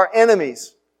confront our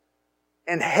enemies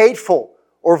in hateful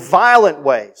or violent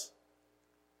ways.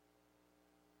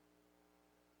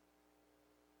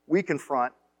 We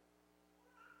confront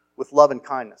with love and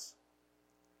kindness.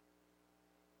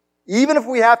 Even if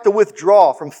we have to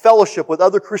withdraw from fellowship with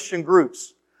other Christian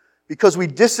groups because we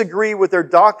disagree with their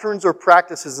doctrines or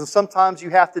practices, and sometimes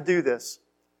you have to do this,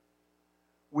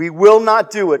 we will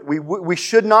not do it. We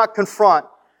should not confront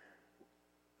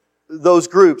those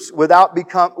groups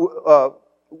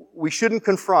we shouldn't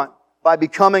confront by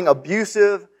becoming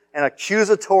abusive and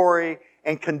accusatory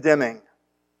and condemning.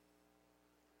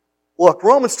 Look,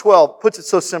 Romans 12 puts it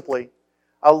so simply.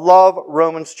 I love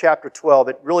Romans chapter 12.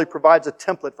 It really provides a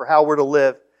template for how we're to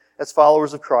live as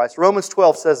followers of Christ. Romans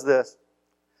 12 says this.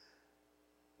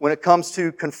 When it comes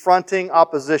to confronting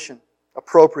opposition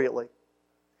appropriately,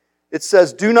 it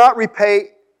says, do not repay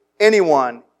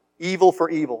anyone evil for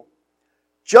evil.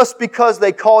 Just because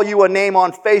they call you a name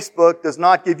on Facebook does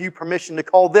not give you permission to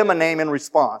call them a name in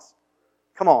response.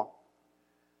 Come on.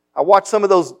 I watch some of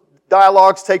those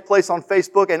dialogues take place on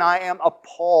Facebook, and I am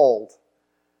appalled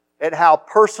at how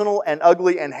personal and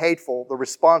ugly and hateful the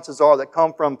responses are that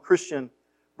come from Christian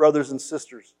brothers and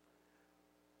sisters.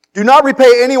 Do not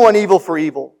repay anyone evil for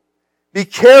evil. Be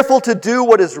careful to do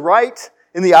what is right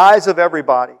in the eyes of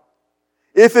everybody.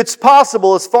 If it's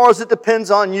possible, as far as it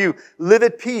depends on you, live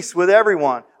at peace with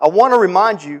everyone. I want to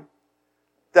remind you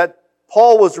that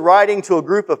Paul was writing to a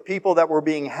group of people that were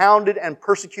being hounded and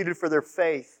persecuted for their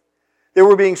faith. They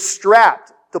were being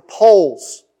strapped to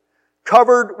poles,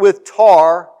 covered with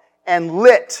tar, and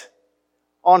lit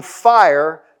on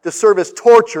fire to serve as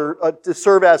torches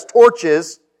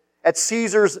at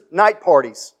Caesar's night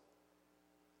parties.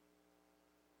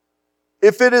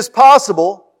 If it is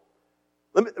possible,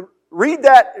 read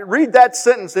that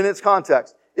sentence in its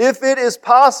context. If it is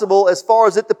possible, as far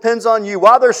as it depends on you,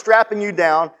 while they're strapping you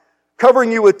down,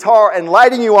 covering you with tar, and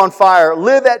lighting you on fire,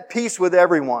 live at peace with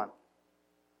everyone.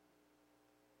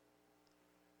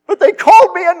 But they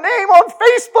called me a name on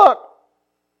Facebook.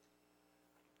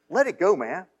 Let it go,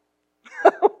 man.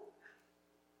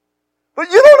 But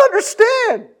you don't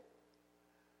understand.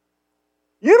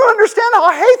 You don't understand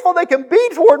how hateful they can be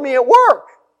toward me at work.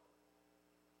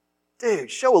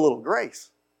 Dude, show a little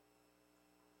grace.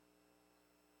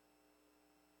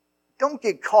 Don't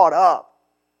get caught up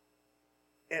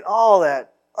in all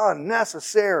that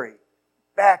unnecessary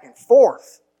back and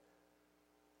forth.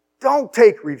 Don't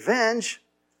take revenge.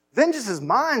 Vengeance is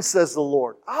mine, says the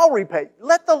Lord. I'll repay.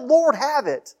 Let the Lord have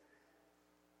it.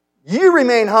 You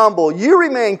remain humble. You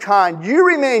remain kind. You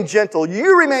remain gentle.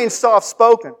 You remain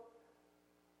soft-spoken.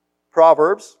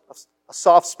 Proverbs, a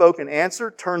soft-spoken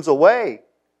answer turns away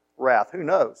wrath. Who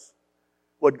knows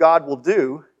what God will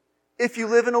do if you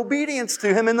live in obedience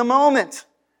to Him in the moment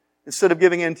instead of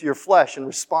giving in to your flesh and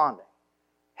responding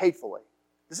hatefully.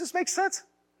 Does this make sense?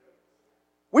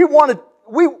 We're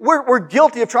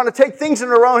guilty of trying to take things in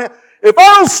our own hands. If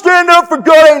I don't stand up for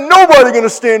God, ain't nobody going to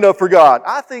stand up for God.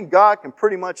 I think God can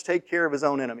pretty much take care of His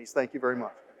own enemies. Thank you very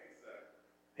much.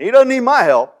 He doesn't need my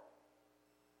help.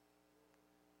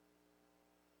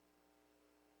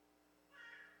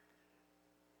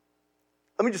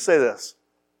 Let me just say this.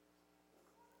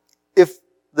 If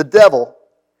the devil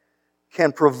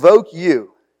can provoke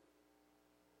you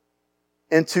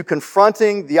into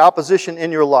confronting the opposition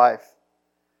in your life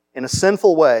in a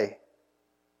sinful way,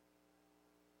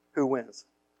 who wins?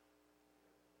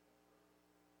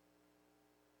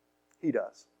 He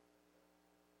does.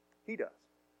 He does.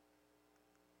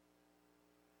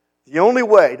 The only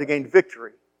way to gain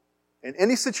victory in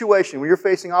any situation where you're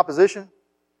facing opposition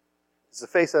is to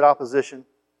face that opposition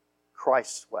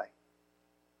Christ's way,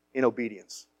 in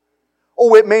obedience.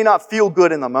 Oh, it may not feel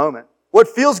good in the moment. What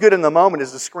feels good in the moment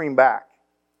is to scream back.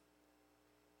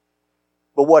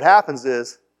 But what happens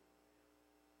is,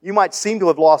 you might seem to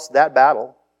have lost that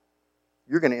battle.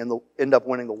 You're going to end up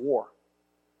winning the war.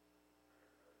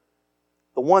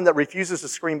 The one that refuses to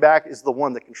scream back is the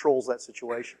one that controls that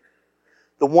situation.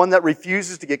 The one that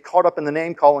refuses to get caught up in the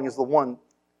name calling is the one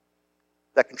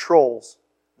that controls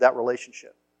that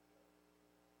relationship.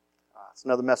 It's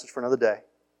another message for another day.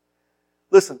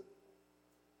 Listen.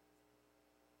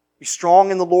 Be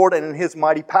strong in the Lord and in His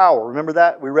mighty power. Remember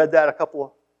that? We read that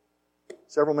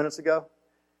several minutes ago.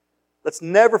 Let's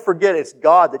never forget it's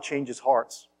God that changes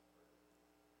hearts.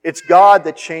 It's God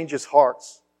that changes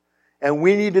hearts. And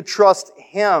we need to trust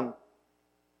Him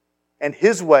and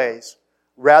His ways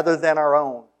rather than our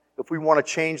own if we want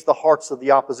to change the hearts of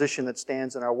the opposition that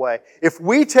stands in our way. If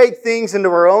we take things into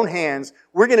our own hands,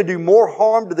 we're going to do more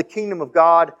harm to the kingdom of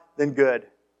God than good.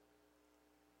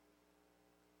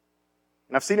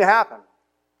 And I've seen it happen.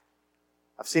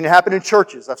 I've seen it happen in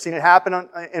churches. I've seen it happen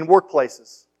in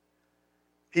workplaces.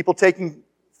 People taking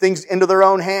things into their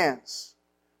own hands,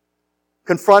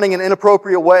 confronting in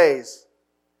inappropriate ways.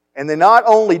 And they not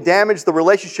only damage the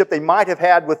relationship they might have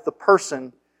had with the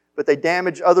person, but they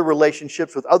damage other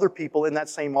relationships with other people in that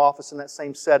same office, in that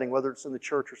same setting, whether it's in the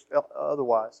church or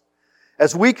otherwise.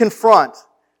 As we confront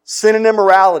sin and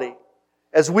immorality,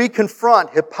 as we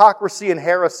confront hypocrisy and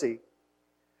heresy,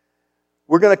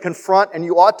 we're going to confront, and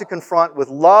you ought to confront, with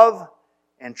love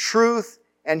and truth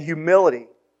and humility.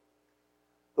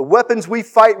 The weapons we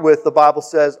fight with, the Bible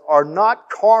says, are not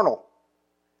carnal.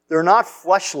 They're not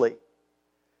fleshly.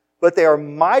 But they are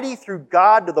mighty through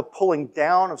God to the pulling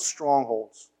down of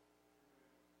strongholds.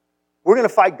 We're going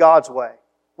to fight God's way.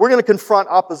 We're going to confront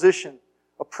opposition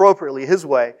appropriately, His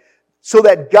way, so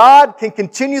that God can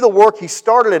continue the work He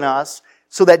started in us,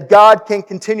 so that God can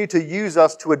continue to use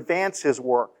us to advance His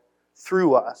work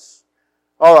through us.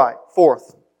 All right,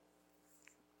 fourth.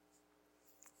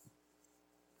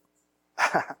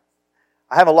 I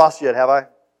haven't lost yet, have I?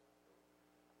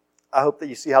 I hope that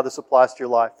you see how this applies to your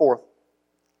life. Fourth.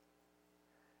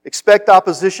 Expect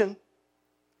opposition.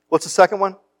 What's the second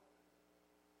one?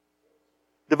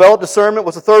 Develop discernment.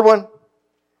 What's the third one?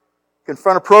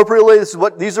 Confront appropriately.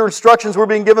 These are instructions we're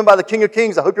being given by the King of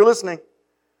Kings. I hope you're listening.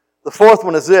 The fourth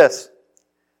one is this.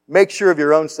 Make sure of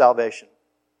your own salvation.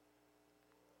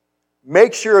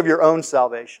 Make sure of your own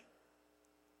salvation.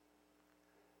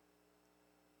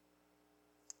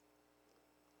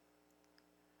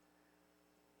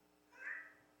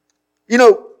 You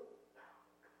know,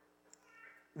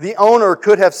 the owner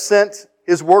could have sent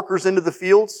his workers into the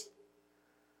fields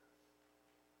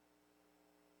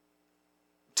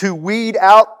to weed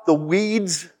out the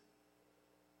weeds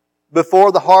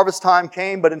before the harvest time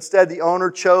came, but instead the owner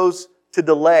chose to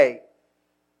delay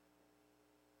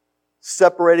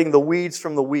separating the weeds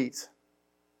from the wheat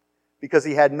because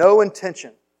he had no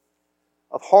intention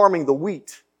of harming the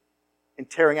wheat and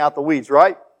tearing out the weeds,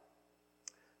 right?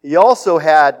 He also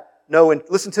had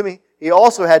listen to me, he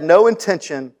also had no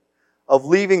intention of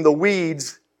leaving the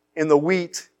weeds in the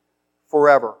wheat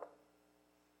forever.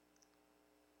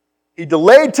 He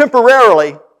delayed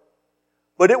temporarily,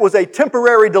 but it was a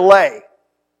temporary delay.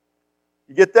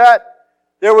 You get that?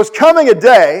 There was coming a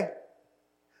day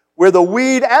where the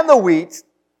weed and the wheat,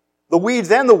 the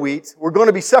weeds and the wheat, were going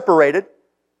to be separated.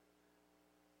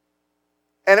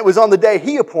 And it was on the day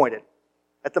He appointed,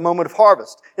 at the moment of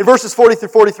harvest. In verses 40 through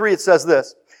 43, it says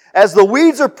this: As the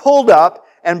weeds are pulled up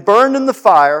and burned in the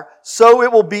fire, so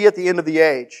it will be at the end of the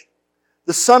age.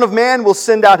 The Son of Man will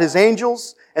send out His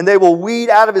angels, and they will weed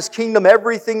out of His kingdom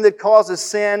everything that causes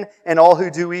sin and all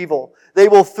who do evil. They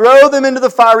will throw them into the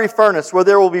fiery furnace, where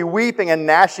there will be weeping and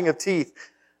gnashing of teeth.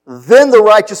 Then the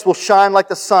righteous will shine like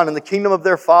the sun in the kingdom of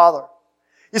their Father.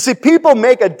 You see, people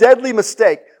make a deadly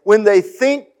mistake when they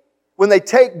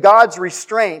take God's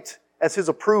restraint as His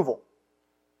approval.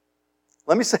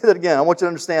 Let me say that again. I want you to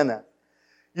understand that.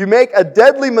 You make a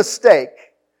deadly mistake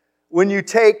when you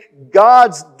take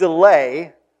God's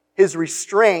delay, His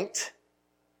restraint,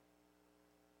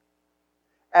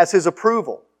 as His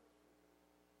approval.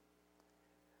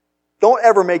 Don't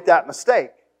ever make that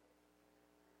mistake.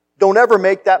 Don't ever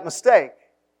make that mistake.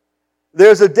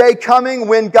 There's a day coming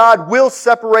when God will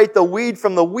separate the weed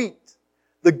from the wheat,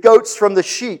 the goats from the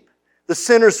sheep, the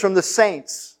sinners from the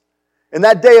saints. And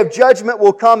that day of judgment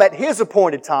will come at His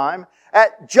appointed time,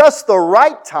 at just the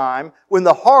right time when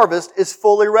the harvest is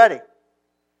fully ready.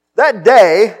 That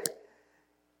day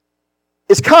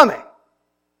is coming.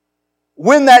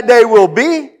 When that day will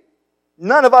be,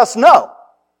 none of us know.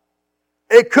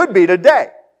 It could be today.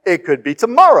 It could be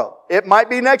tomorrow. It might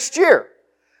be next year.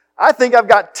 I think I've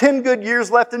got 10 good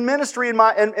years left in ministry in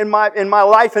my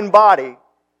life and body.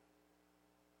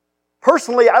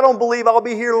 Personally, I don't believe I'll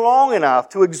be here long enough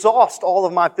to exhaust all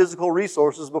of my physical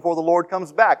resources before the Lord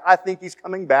comes back. I think He's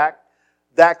coming back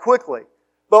that quickly.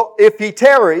 But if He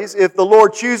tarries, if the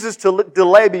Lord chooses to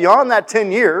delay beyond that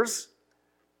 10 years,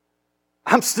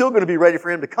 I'm still going to be ready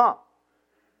for Him to come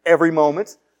every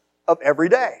moment of every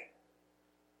day.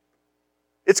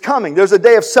 It's coming. There's a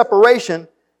day of separation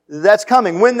that's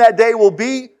coming. When that day will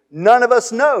be, none of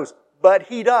us knows, but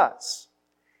He does.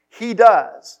 He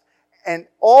does. And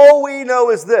all we know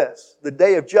is this: the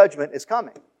day of judgment is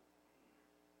coming.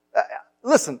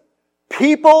 Listen,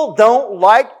 people don't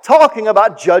like talking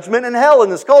about judgment and hell in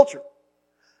this culture.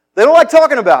 They don't like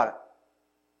talking about it.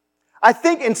 I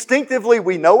think instinctively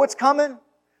we know it's coming.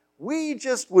 We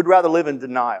just would rather live in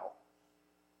denial.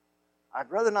 I'd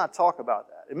rather not talk about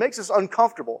that. It makes us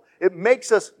uncomfortable. It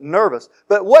makes us nervous.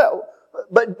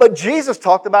 But Jesus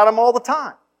talked about them all the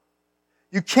time.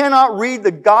 You cannot read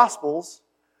the Gospels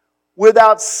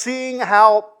without seeing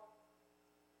how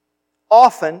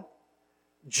often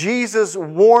Jesus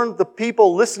warned the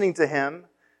people listening to Him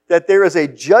that there is a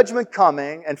judgment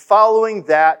coming, and following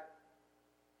that,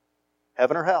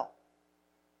 heaven or hell.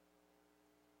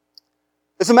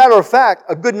 As a matter of fact,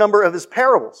 a good number of His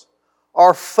parables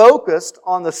are focused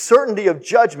on the certainty of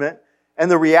judgment and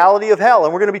the reality of hell.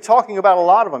 And we're going to be talking about a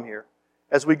lot of them here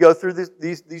as we go through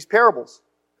these parables.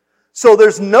 So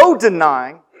there's no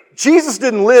denying, Jesus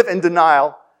didn't live in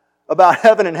denial about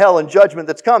heaven and hell and judgment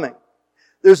that's coming.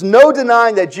 There's no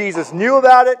denying that Jesus knew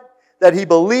about it, that He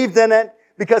believed in it,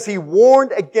 because He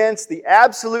warned against the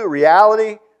absolute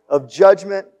reality of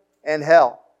judgment and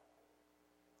hell.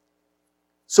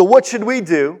 So what should we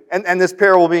do? And this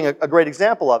parable being a great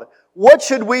example of it. What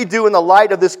should we do in the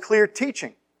light of this clear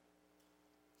teaching?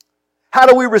 How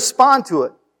do we respond to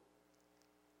it?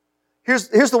 Here's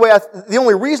the way the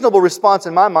only reasonable response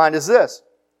in my mind is this.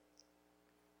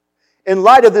 In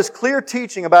light of this clear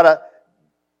teaching about a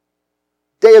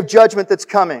day of judgment that's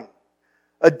coming,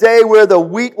 a day where the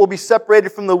wheat will be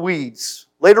separated from the weeds.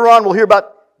 Later on, we'll hear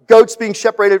about goats being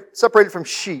separated from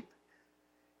sheep.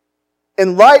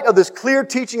 In light of this clear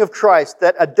teaching of Christ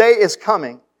that a day is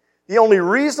coming, the only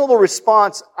reasonable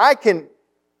response I can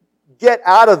get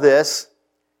out of this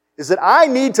is that I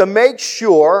need to make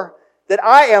sure that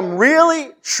I am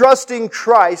really trusting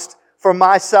Christ for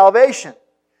my salvation.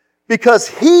 Because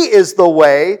He is the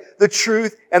way, the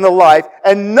truth, and the life,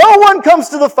 and no one comes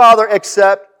to the Father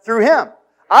except through Him.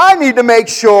 I need to make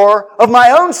sure of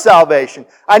my own salvation.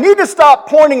 I need to stop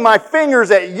pointing my fingers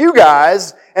at you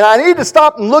guys, and I need to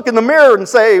stop and look in the mirror and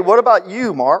say, what about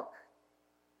you, Mark?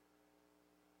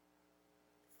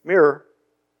 Mirror,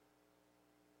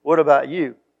 what about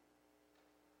you?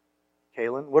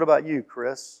 Kaylin, what about you,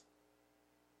 Chris?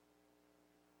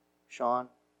 Sean,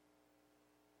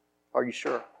 are you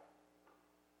sure?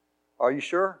 Are you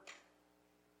sure?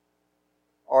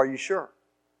 Are you sure?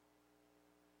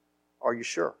 Are you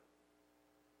sure?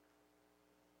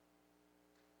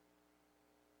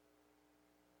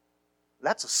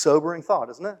 That's a sobering thought,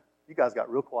 isn't it? You guys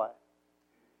got real quiet.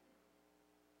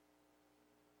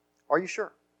 Are you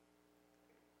sure?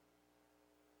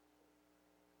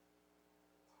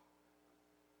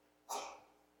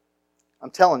 I'm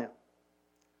telling you,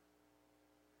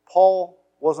 Paul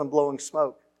wasn't blowing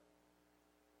smoke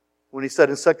when he said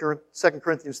in 2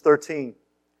 Corinthians 13,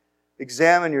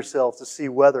 examine yourselves to see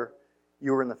whether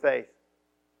you are in the faith,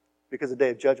 because the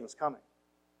day of judgment is coming,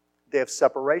 the day of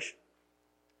separation.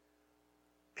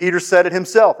 Peter said it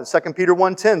himself in 2 Peter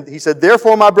 1:10. He said,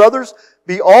 therefore, my brothers,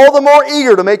 be all the more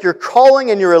eager to make your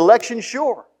calling and your election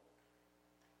sure.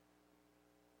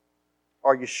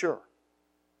 Are you sure?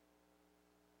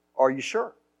 Are you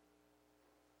sure?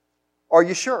 Are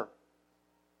you sure?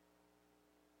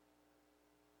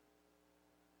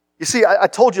 You see, I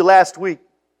told you last week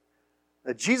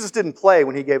that Jesus didn't play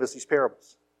when He gave us these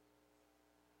parables.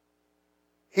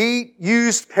 He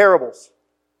used parables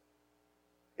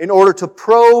in order to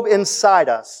probe inside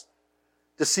us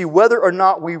to see whether or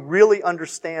not we really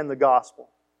understand the gospel.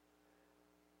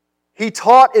 He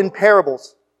taught in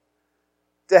parables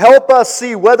to help us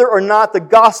see whether or not the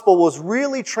gospel was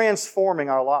really transforming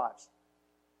our lives.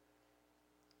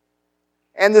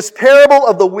 And this parable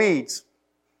of the weeds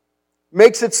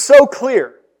makes it so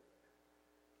clear,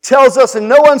 tells us in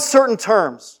no uncertain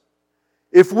terms,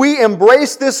 if we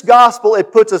embrace this gospel,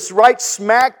 it puts us right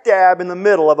smack dab in the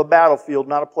middle of a battlefield,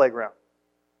 not a playground.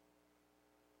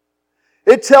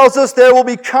 It tells us there will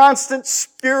be constant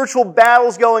spiritual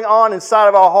battles going on inside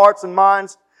of our hearts and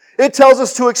minds. It tells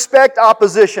us to expect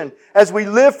opposition as we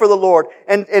live for the Lord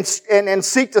and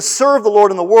seek to serve the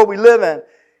Lord in the world we live in.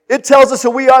 It tells us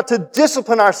that we ought to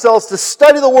discipline ourselves to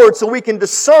study the Word so we can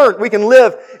discern, we can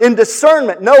live in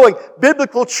discernment, knowing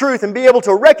biblical truth and be able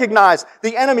to recognize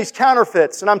the enemy's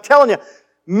counterfeits. And I'm telling you,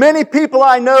 many people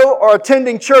I know are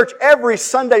attending church every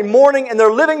Sunday morning and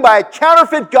they're living by a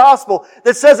counterfeit gospel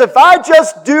that says if I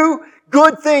just do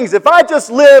good things, if I just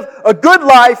live a good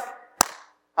life,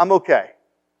 I'm okay.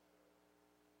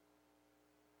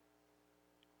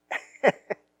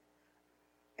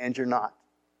 And you're not.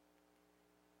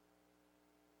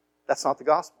 That's not the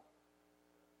gospel.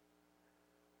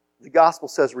 The gospel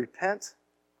says repent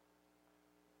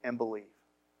and believe.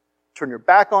 Turn your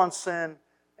back on sin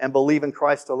and believe in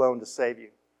Christ alone to save you.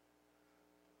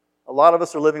 A lot of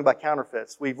us are living by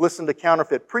counterfeits. We've listened to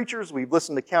counterfeit preachers. We've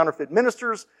listened to counterfeit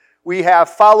ministers. We have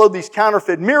followed these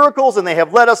counterfeit miracles and they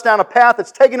have led us down a path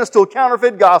that's taken us to a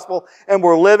counterfeit gospel and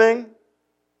we're living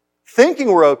thinking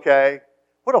we're okay.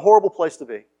 What a horrible place to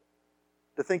be.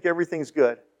 To think everything's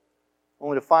good.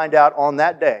 Only to find out on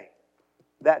that day,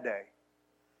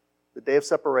 the day of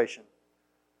separation,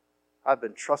 I've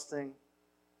been trusting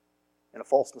in a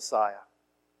false Messiah,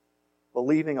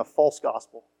 believing a false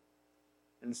gospel,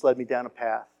 and it's led me down a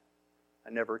path I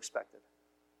never expected.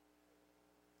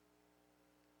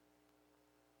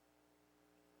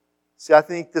 See, I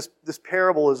think this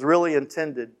parable is really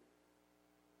intended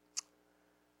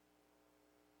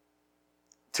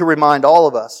to remind all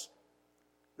of us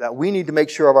that we need to make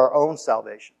sure of our own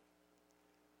salvation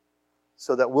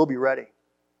so that we'll be ready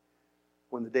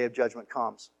when the day of judgment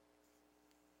comes.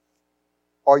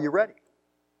 Are you ready?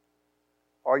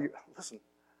 Listen,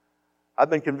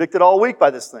 I've been convicted all week by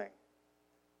this thing.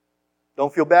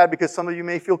 Don't feel bad because some of you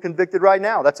may feel convicted right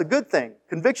now. That's a good thing.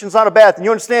 Conviction's not a bad thing. You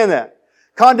understand that?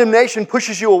 Condemnation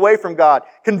pushes you away from God.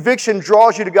 Conviction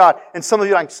draws you to God. And some of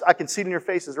you, I can see it in your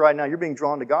faces right now, you're being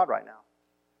drawn to God right now.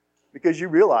 Because you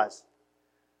realize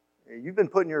you've been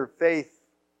putting your faith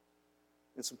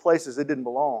in some places that didn't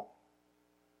belong.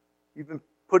 You've been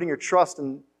putting your trust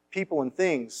in people and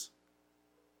things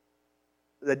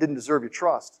that didn't deserve your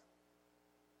trust.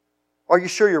 Are you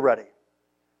sure you're ready?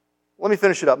 Let me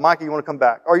finish it up. Micah, you want to come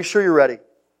back? Are you sure you're ready?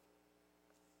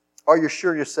 Are you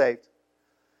sure you're saved?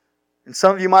 And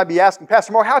some of you might be asking,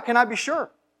 Pastor Mark, how can I be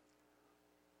sure?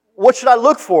 What should I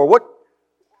look for?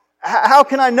 How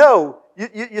can I know?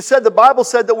 You said the Bible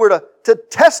said that we're to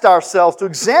test ourselves, to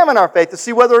examine our faith, to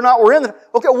see whether or not we're in it.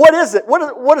 Okay, what is it?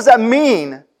 What does that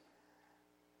mean?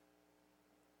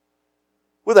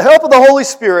 With the help of the Holy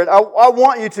Spirit, I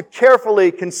want you to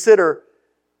carefully consider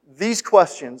these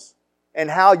questions and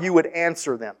how you would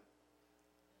answer them.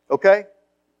 Okay?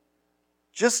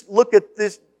 Just look at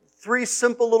these 3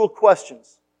 simple little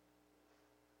questions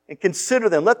and consider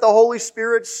them. Let the Holy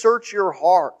Spirit search your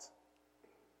heart.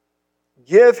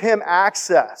 Give Him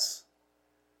access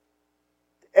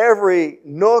to every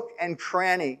nook and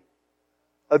cranny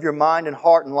of your mind and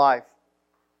heart and life.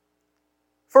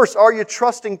 First, are you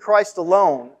trusting Christ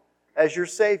alone as your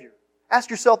Savior?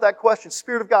 Ask yourself that question.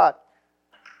 Spirit of God,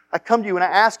 I come to you and I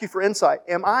ask you for insight.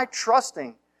 Am I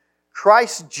trusting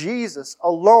Christ Jesus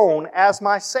alone as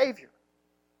my Savior?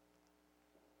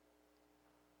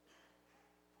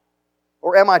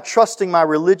 Or am I trusting my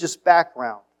religious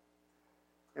background?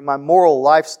 In my moral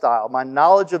lifestyle, my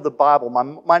knowledge of the Bible,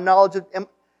 my knowledge of...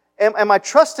 Am I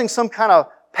trusting some kind of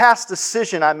past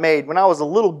decision I made when I was a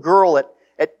little girl at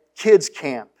kids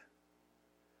camp?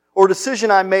 Or a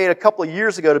decision I made a couple of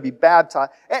years ago to be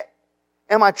baptized?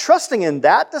 Am I trusting in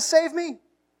that to save me?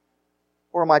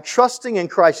 Or am I trusting in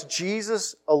Christ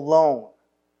Jesus alone,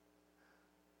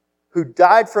 who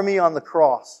died for me on the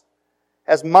cross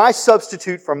as my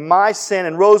substitute for my sin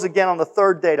and rose again on the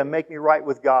 3rd day to make me right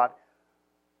with God?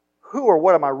 Who or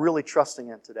what am I really trusting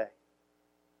in today?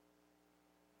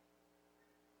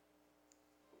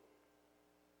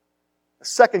 The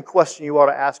second question you ought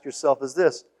to ask yourself is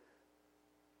this.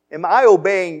 Am I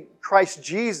obeying Christ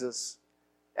Jesus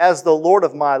as the Lord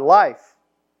of my life?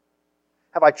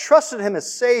 Have I trusted Him as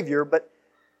Savior, but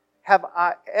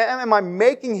am I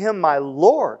making Him my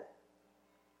Lord?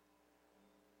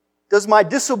 Does my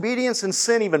disobedience and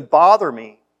sin even bother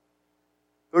me?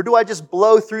 Or do I just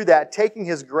blow through that, taking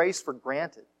His grace for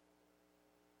granted?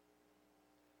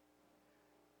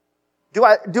 Do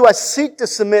I seek to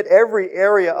submit every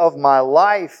area of my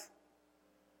life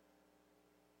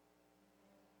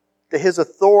to His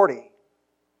authority?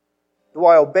 Do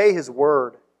I obey His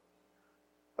word?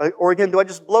 Or again, do I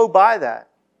just blow by that,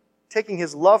 taking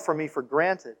His love for me for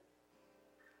granted?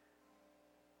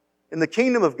 In the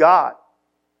kingdom of God,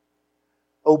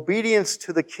 obedience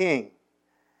to the king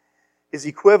is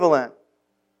equivalent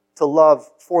to love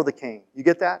for the king. You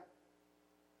get that?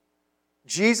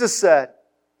 Jesus said,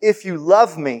 if you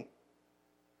love me,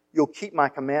 you'll keep my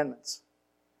commandments.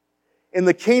 In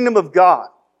the kingdom of God,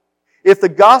 if the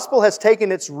gospel has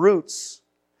taken its roots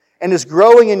and is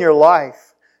growing in your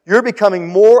life, you're becoming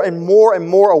more and more and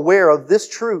more aware of this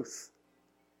truth,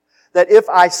 that if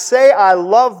I say I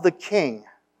love the king,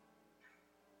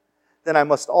 then I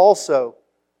must also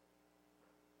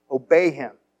obey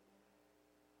Him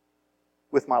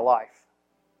with my life.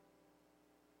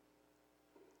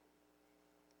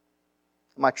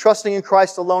 Am I trusting in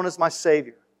Christ alone as my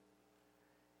Savior?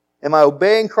 Am I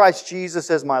obeying Christ Jesus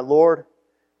as my Lord?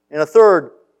 And a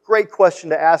third great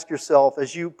question to ask yourself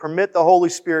as you permit the Holy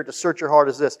Spirit to search your heart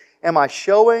is this: am I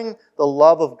showing the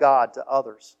love of God to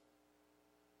others?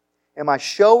 Am I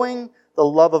showing the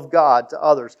love of God to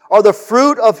others? Are the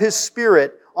fruit of His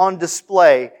Spirit on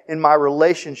display in my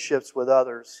relationships with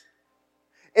others?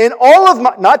 In all of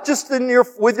my, not just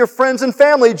with your friends and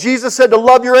family, Jesus said to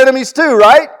love your enemies too,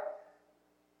 right?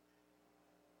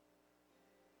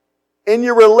 In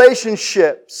your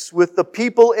relationships with the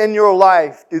people in your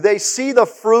life, do they see the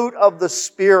fruit of the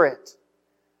Spirit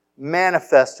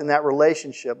manifest in that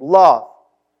relationship? Love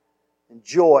and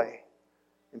joy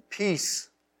and peace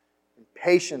and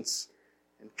patience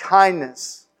and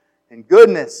kindness and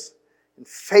goodness and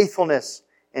faithfulness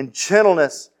and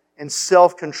gentleness and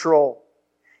self-control.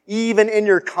 Even in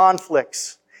your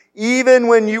conflicts, even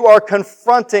when you are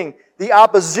confronting the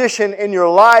opposition in your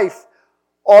life,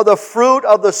 are the fruit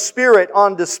of the Spirit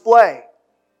on display?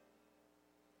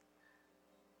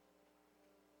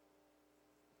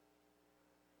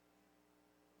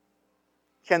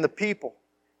 Can the people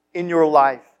in your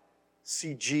life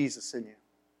see Jesus in you?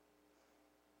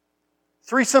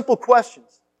 3 simple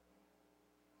questions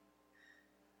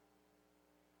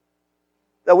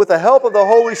that with the help of the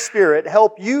Holy Spirit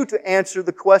help you to answer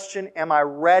the question, am I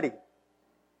ready?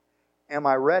 Am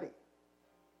I ready?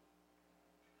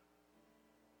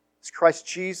 Is Christ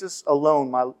Jesus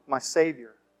alone my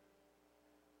Savior?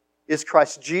 Is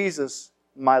Christ Jesus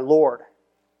my Lord?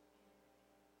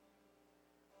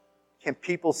 Can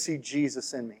people see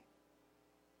Jesus in me?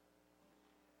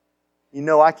 You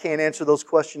know, I can't answer those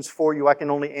questions for you. I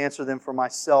can only answer them for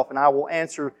myself. And I will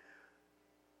answer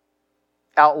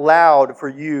out loud for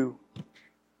you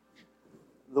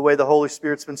the way the Holy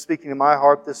Spirit's been speaking to my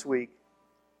heart this week.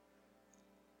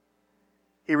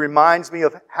 He reminds me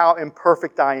of how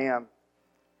imperfect I am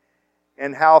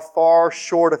and how far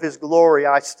short of His glory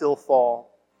I still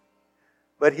fall.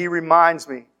 But He reminds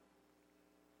me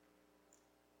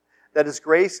that His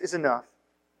grace is enough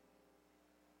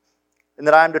and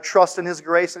that I am to trust in His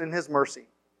grace and in His mercy.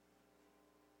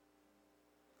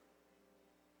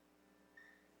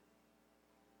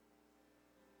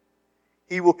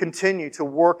 He will continue to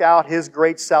work out His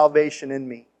great salvation in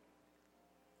me,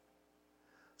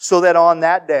 so that on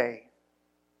that day,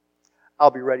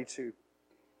 I'll be ready too.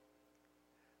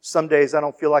 Some days I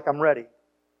don't feel like I'm ready.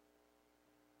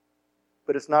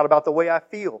 But it's not about the way I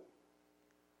feel.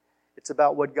 It's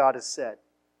about what God has said.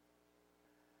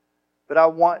 But I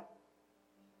want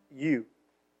you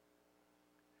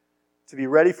to be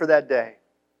ready for that day,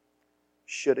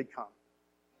 should it come.